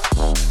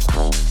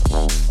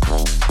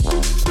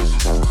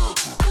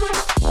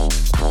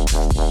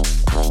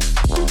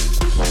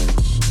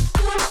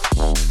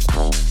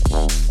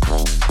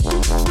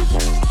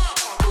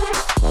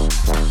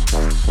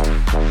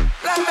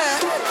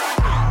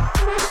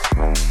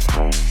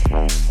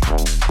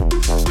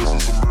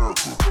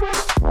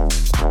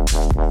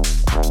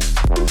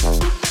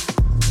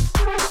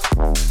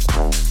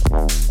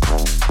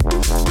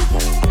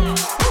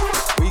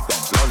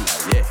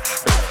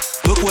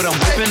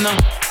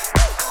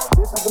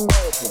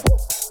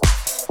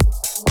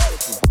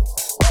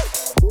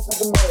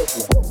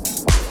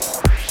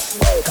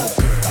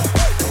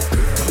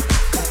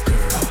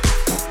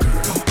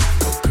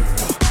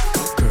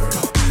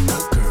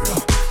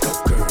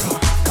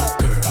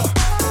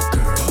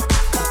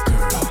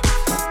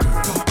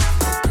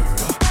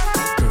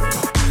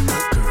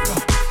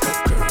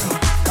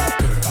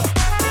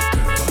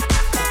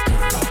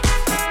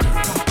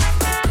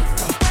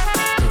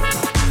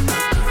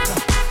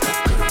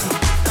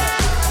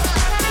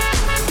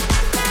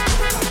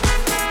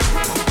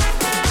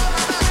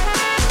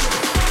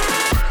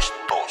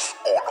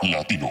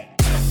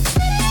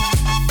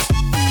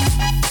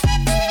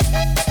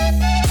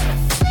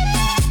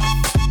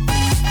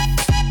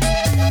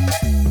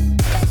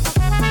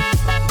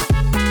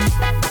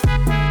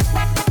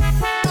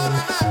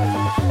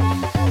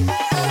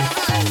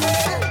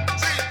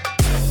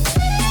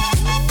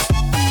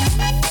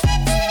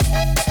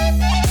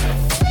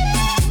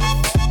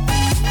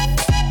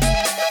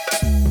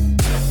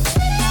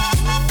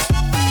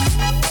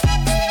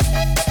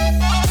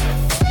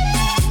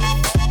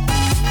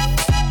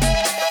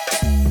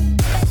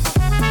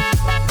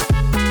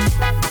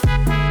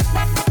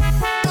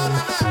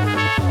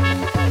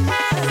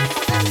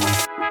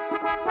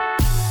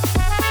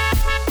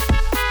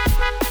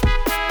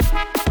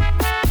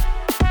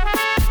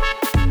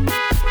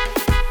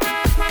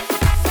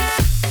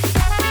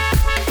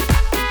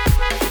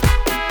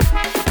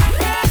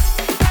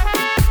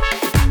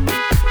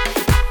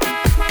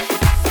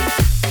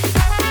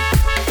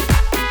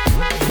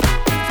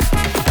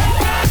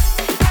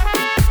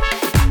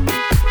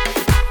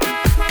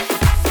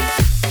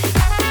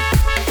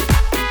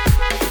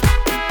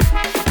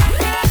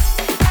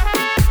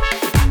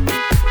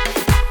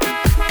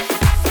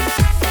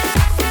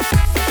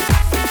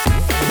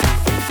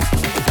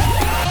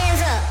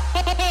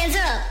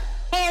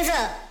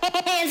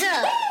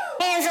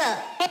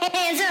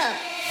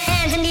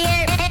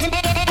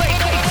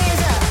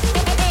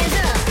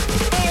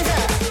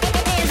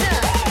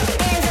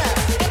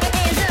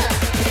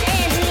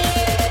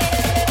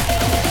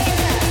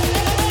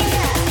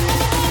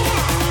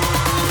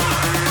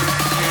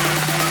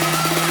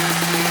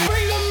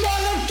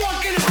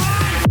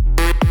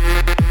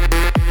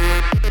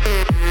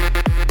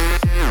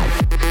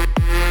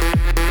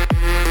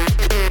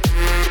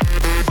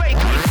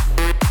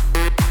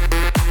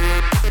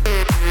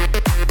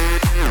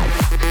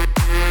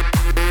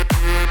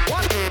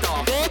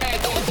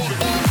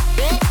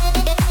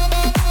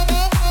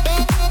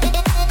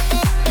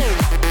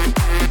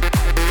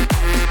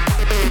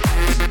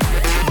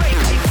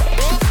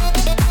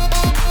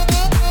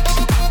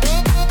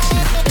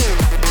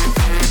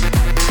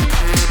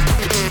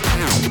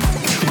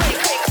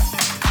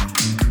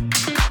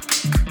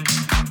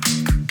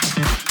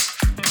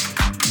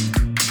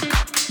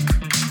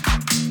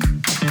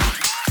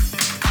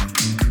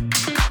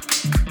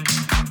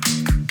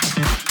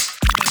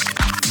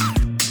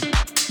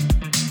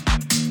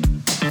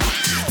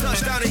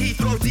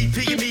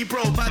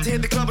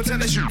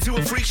 To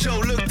a freak show,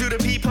 look through the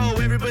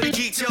peephole. Everybody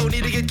geek, yo,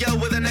 need to get girl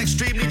with an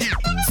extremely deep.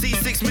 See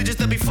 6 midgets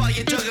that be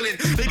fighting, juggling.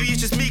 Maybe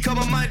it's just me, cause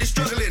my mind is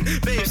struggling.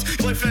 Babes,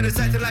 boyfriend is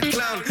acting like a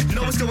clown. You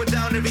know what's going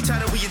down every time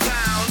that we in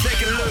town.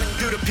 Take a look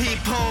through the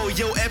peephole,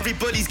 yo,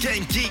 everybody's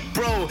getting geek,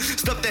 bro.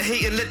 Stop the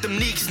hate and let them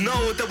neeks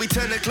know that we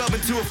turn the club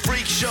into a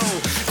freak show.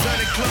 Turn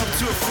the club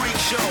to a freak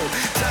show.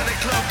 Turn the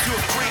club to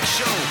a freak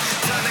show.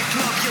 Turn the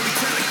club, yeah, we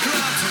turn the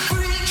club to a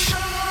freak show.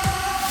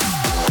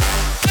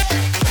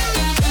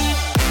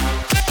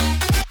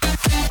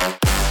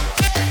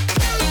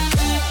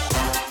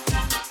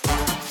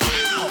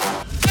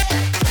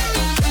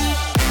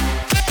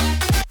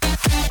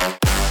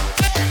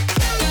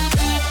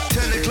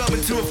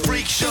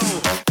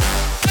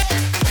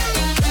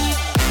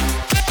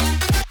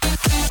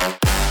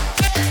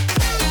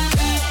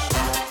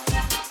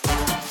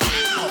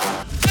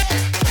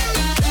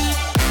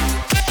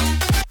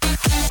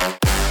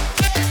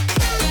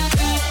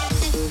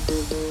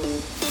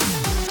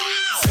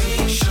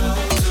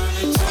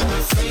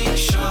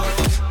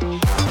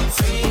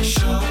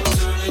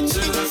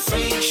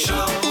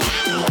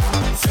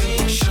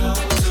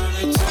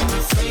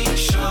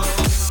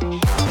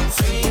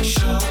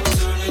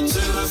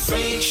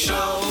 freak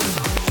show.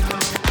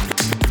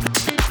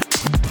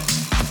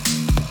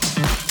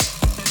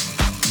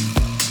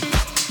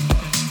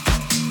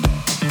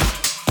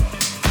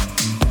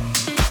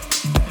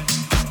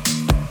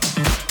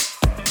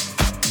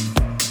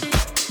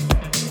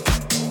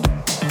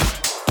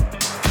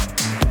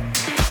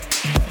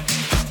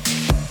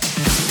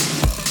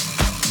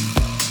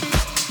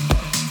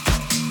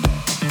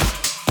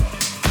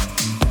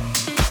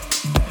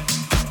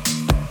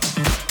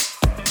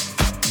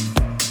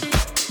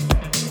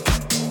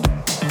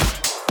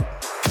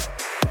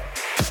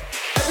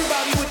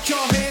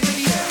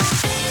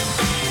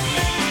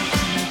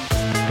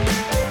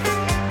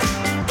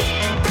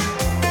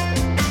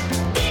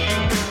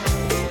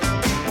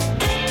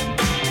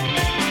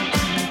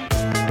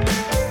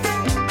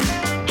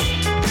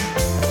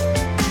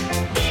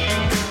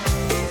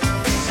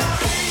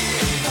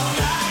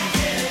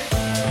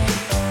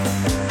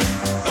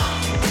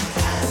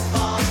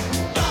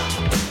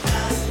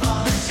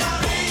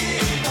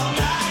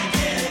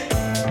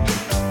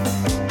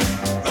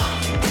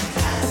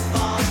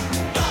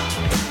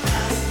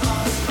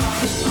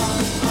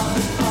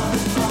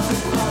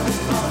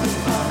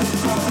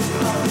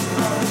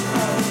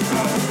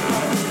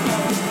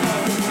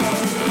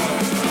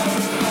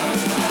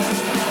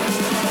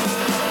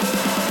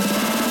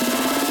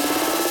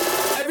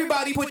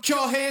 Put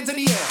your hands in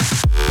the air.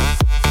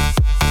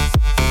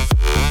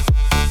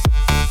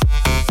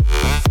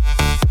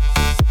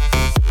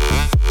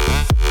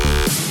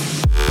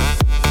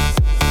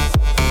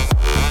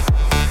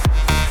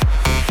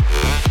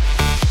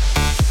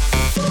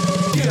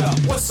 Get up,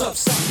 what's up,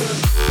 sucker?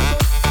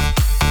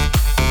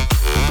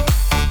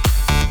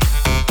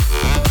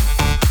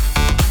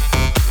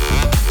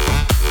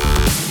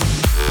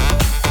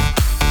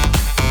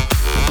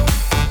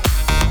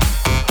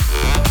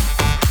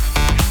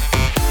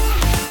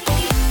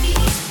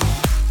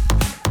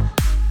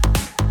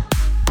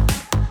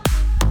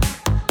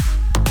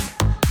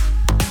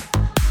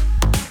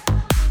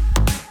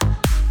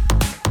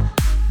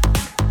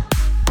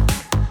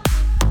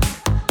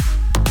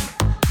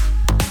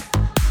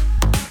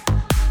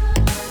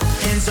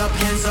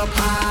 Hands up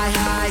high,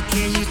 high,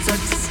 can you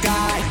touch the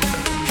sky?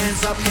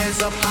 Hands up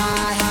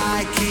high,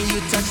 high, can you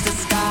touch the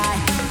sky?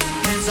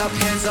 Hands up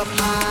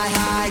high,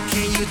 high,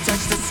 can you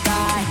touch the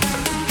sky?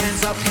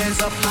 Hands up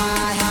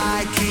high,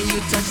 high, can you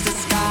touch the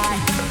sky?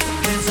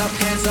 Hands up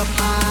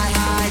high,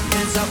 high,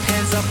 hands up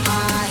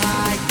high,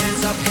 high,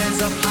 hands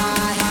up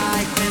high,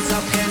 high,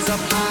 hands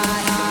up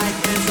high, high,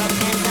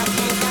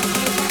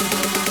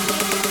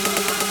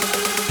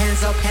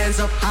 hands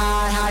up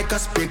high, high,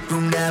 'cause big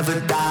room never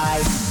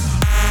dies.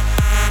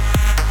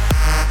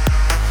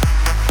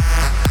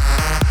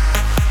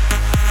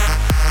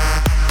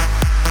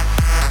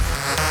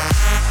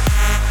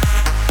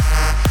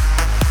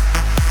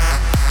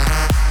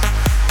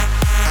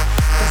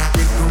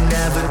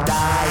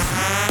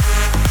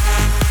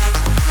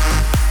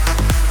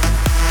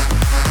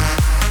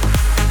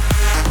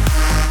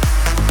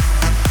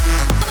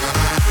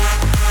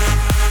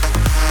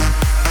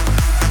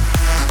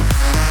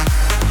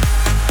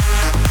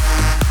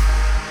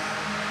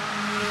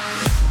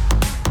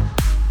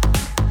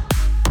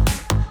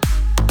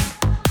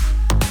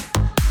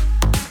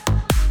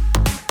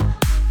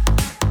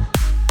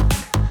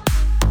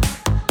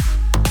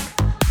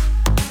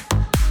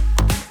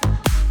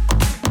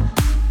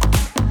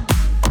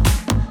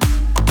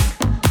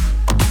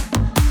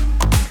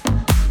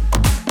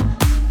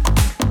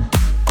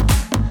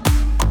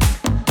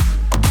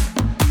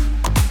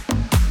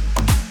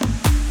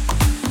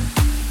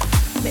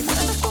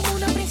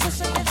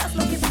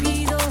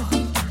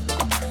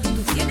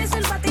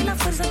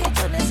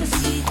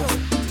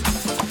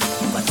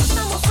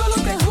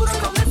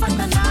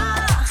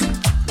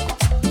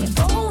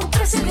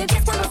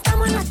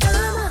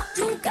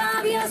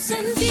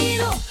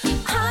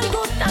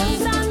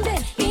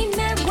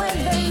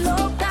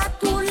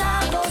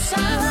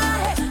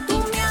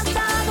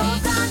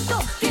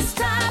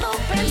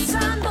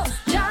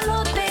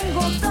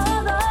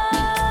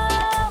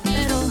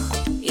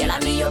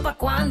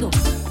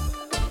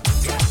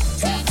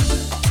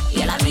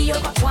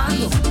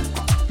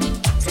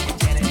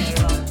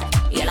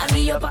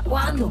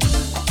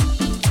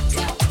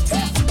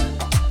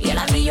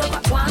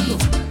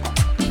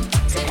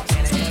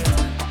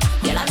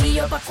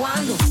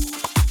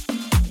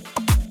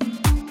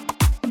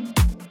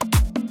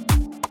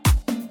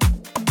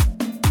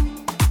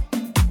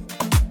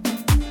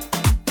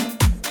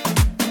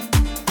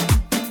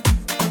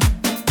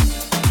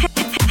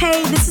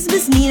 Hey, this is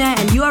Miss Nina,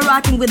 and you are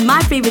rocking with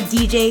my favorite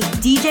DJ,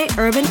 DJ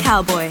Urban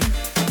Cowboy.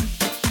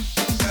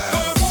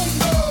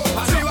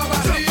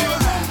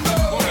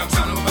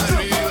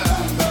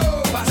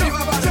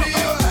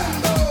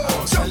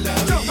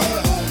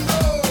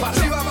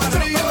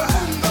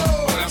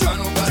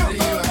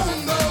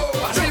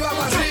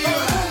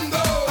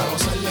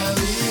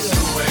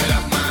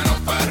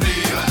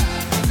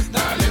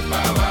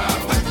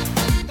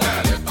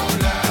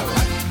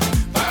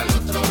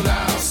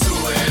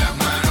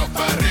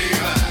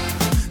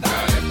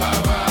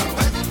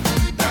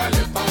 Dale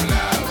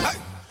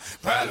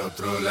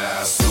otro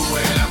lado.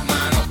 Sube las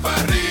manos para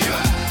arriba,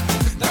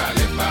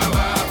 dale para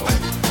abajo,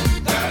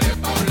 dale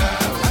pa' un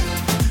lado,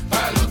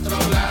 para el otro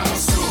lado.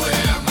 Sube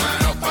las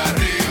manos para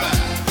arriba,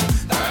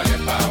 dale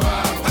para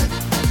abajo,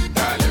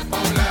 dale pa'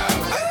 un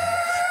lado,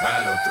 para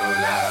el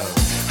otro lado.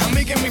 A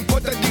mí que me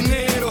importa el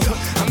dinero,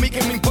 a mí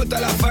que me importa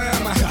la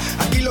fama.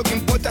 Aquí lo que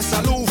importa es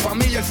salud,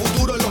 familia, el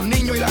futuro, los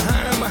niños y las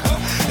amas.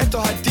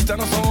 Estos artistas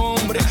no son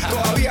hombres,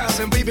 todavía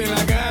hacen pipi en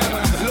la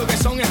cama. Lo que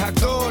son es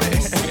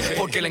actores,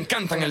 porque le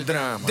encantan el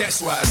drama.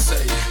 That's why I say,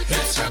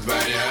 echa para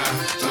allá,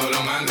 todo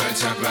lo malo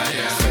echa para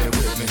allá.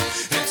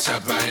 Echa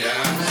para allá,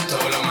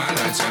 todo lo malo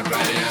echa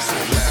para allá.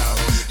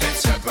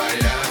 Echa para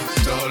allá,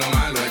 todo lo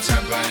malo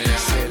echa para allá.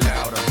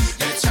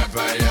 Echa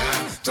para allá,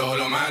 todo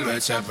lo malo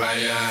echa para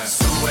allá.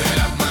 Sube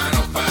las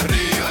manos para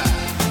arriba,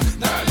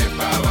 dale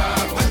para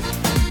abajo,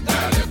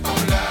 dale pa'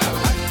 un lado,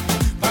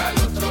 para el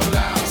otro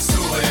lado.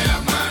 Sube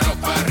las manos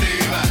para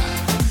arriba,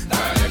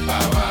 dale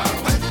para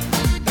abajo,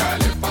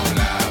 dale pa' un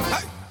lado,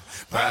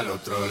 para el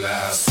otro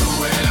lado.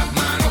 Sube las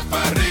manos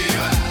para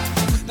arriba,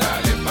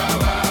 dale para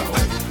abajo,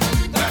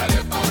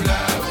 dale pa' un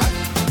lado,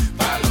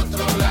 para el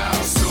otro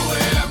lado. Sube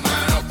las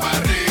manos para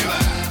arriba,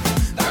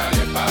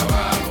 dale para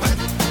abajo,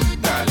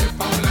 dale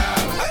pa' un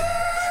lado,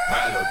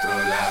 para el otro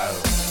lado.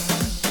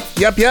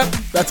 Yep,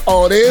 that's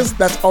all it is.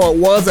 That's all it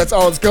was. That's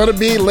all it's going to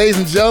be. Ladies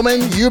and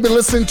gentlemen, you've been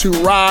listening to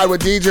Ride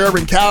with DJ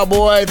Urban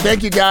Cowboy.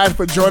 Thank you guys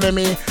for joining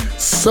me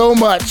so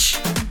much.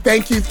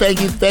 Thank you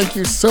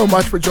so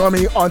much for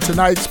joining me on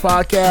tonight's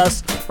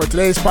podcast, or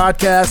today's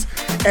podcast.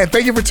 And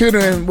thank you for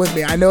tuning in with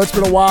me. I know it's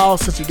been a while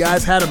since you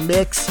guys had a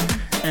mix,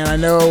 and I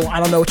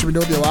don't know what you've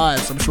been doing with your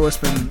lives. I'm sure it's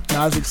been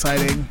not as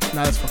exciting,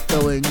 not as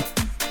fulfilling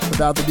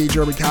without the DJ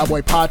Urban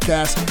Cowboy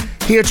podcast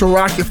here to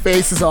rock your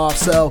faces off.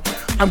 So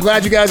I'm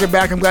glad you guys are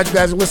back. I'm glad you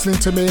guys are listening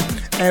to me.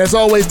 And as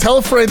always, tell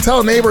a friend,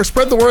 tell a neighbor,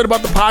 spread the word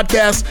about the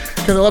podcast,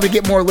 because I love to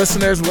get more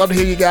listeners. I love to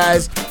hear you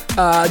guys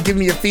give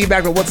me your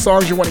feedback on what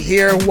songs you want to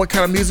hear, what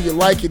kind of music you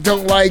like, you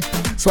don't like,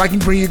 so I can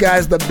bring you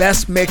guys the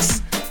best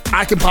mix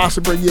I can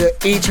possibly bring you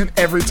each and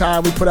every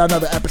time we put out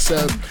another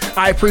episode.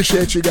 I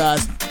appreciate you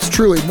guys. It's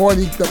truly more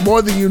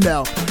than you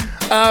know.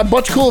 A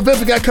bunch of cool events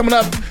we got coming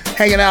up,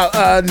 hanging out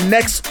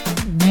next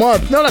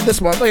month. No, not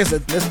this month. Like I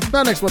said,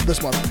 not next month,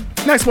 this month.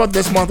 Next month,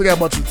 this month, we got a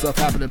bunch of stuff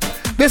happening.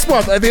 This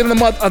month, at the end of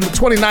the month, on the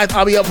 29th,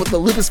 I'll be up with the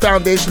Lupus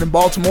Foundation in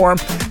Baltimore.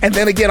 And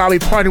then again, I'll be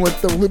partying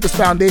with the Lupus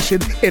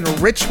Foundation in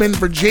Richmond,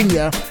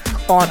 Virginia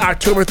on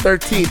October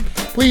 13th.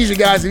 Please, you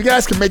guys, if you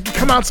guys can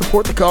come out and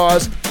support the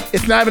cause.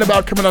 It's not even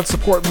about coming out to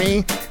support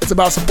me. It's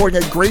about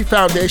supporting a great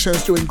foundation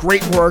that's doing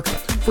great work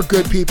for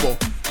good people.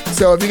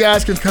 So if you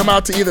guys can come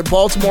out to either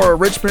Baltimore or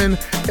Richmond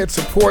and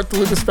support the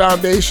Lupus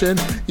Foundation,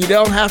 you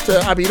don't have to,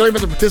 you don't even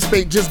have to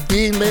participate. Just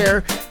being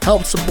there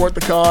helps support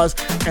the cause.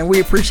 And we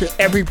appreciate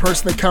every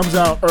person that comes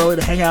out early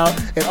to hang out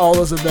at all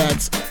those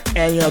events.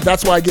 And,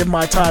 that's why I give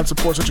my time to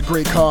support such a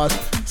great cause.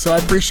 So I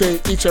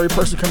appreciate each and every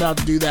person coming out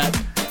to do that.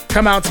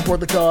 Come out and support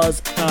the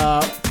cause,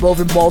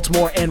 both in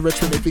Baltimore and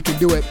Richmond if you can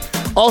do it.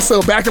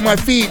 Also, Back to My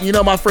Feet,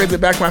 my friends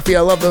at Back to My Feet, I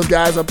love those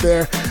guys up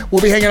there.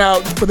 We'll be hanging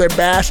out for their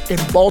bash in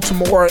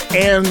Baltimore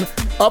and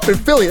up in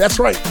Philly. That's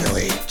right,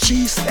 Philly.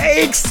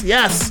 Cheesesteaks,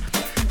 yes.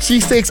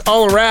 Cheesesteaks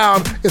all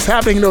around is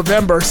happening in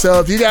November. So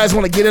if you guys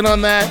want to get in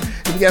on that,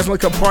 if you guys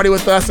want to come party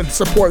with us and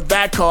support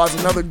that cause,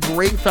 another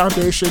great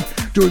foundation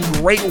doing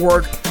great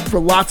work for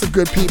lots of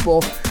good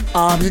people,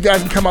 you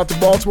guys can come out to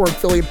Baltimore and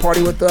Philly and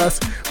party with us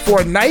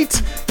for a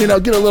night. Get a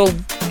little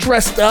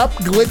dressed up,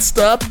 glitzed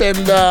up, and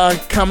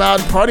come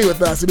out and party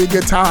with us. It'll be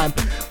a good time.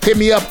 Hit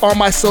me up on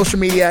my social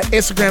media,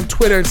 Instagram,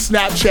 Twitter, and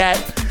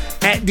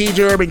Snapchat at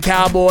DJ Urban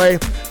Cowboy.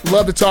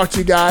 Love to talk to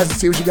you guys and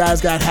see what you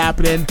guys got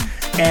happening.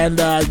 And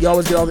you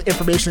always get all the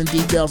information and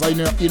details.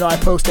 I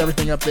post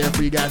everything up there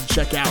for you guys to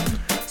check out.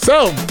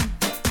 So,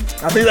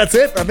 I think that's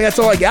it. I think that's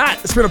all I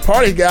got. It's been a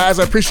party, guys.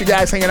 I appreciate you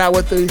guys hanging out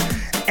with me.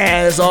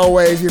 And as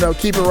always,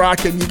 keep it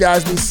rocking. You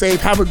guys be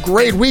safe. Have a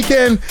great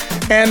weekend.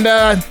 And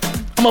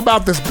I'm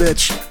about this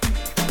bitch.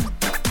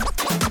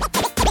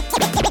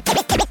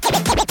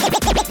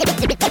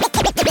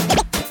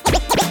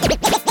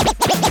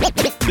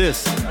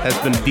 This has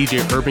been a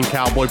DJ Urban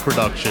Cowboy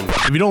production.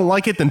 If you don't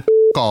like it, then f***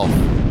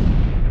 off.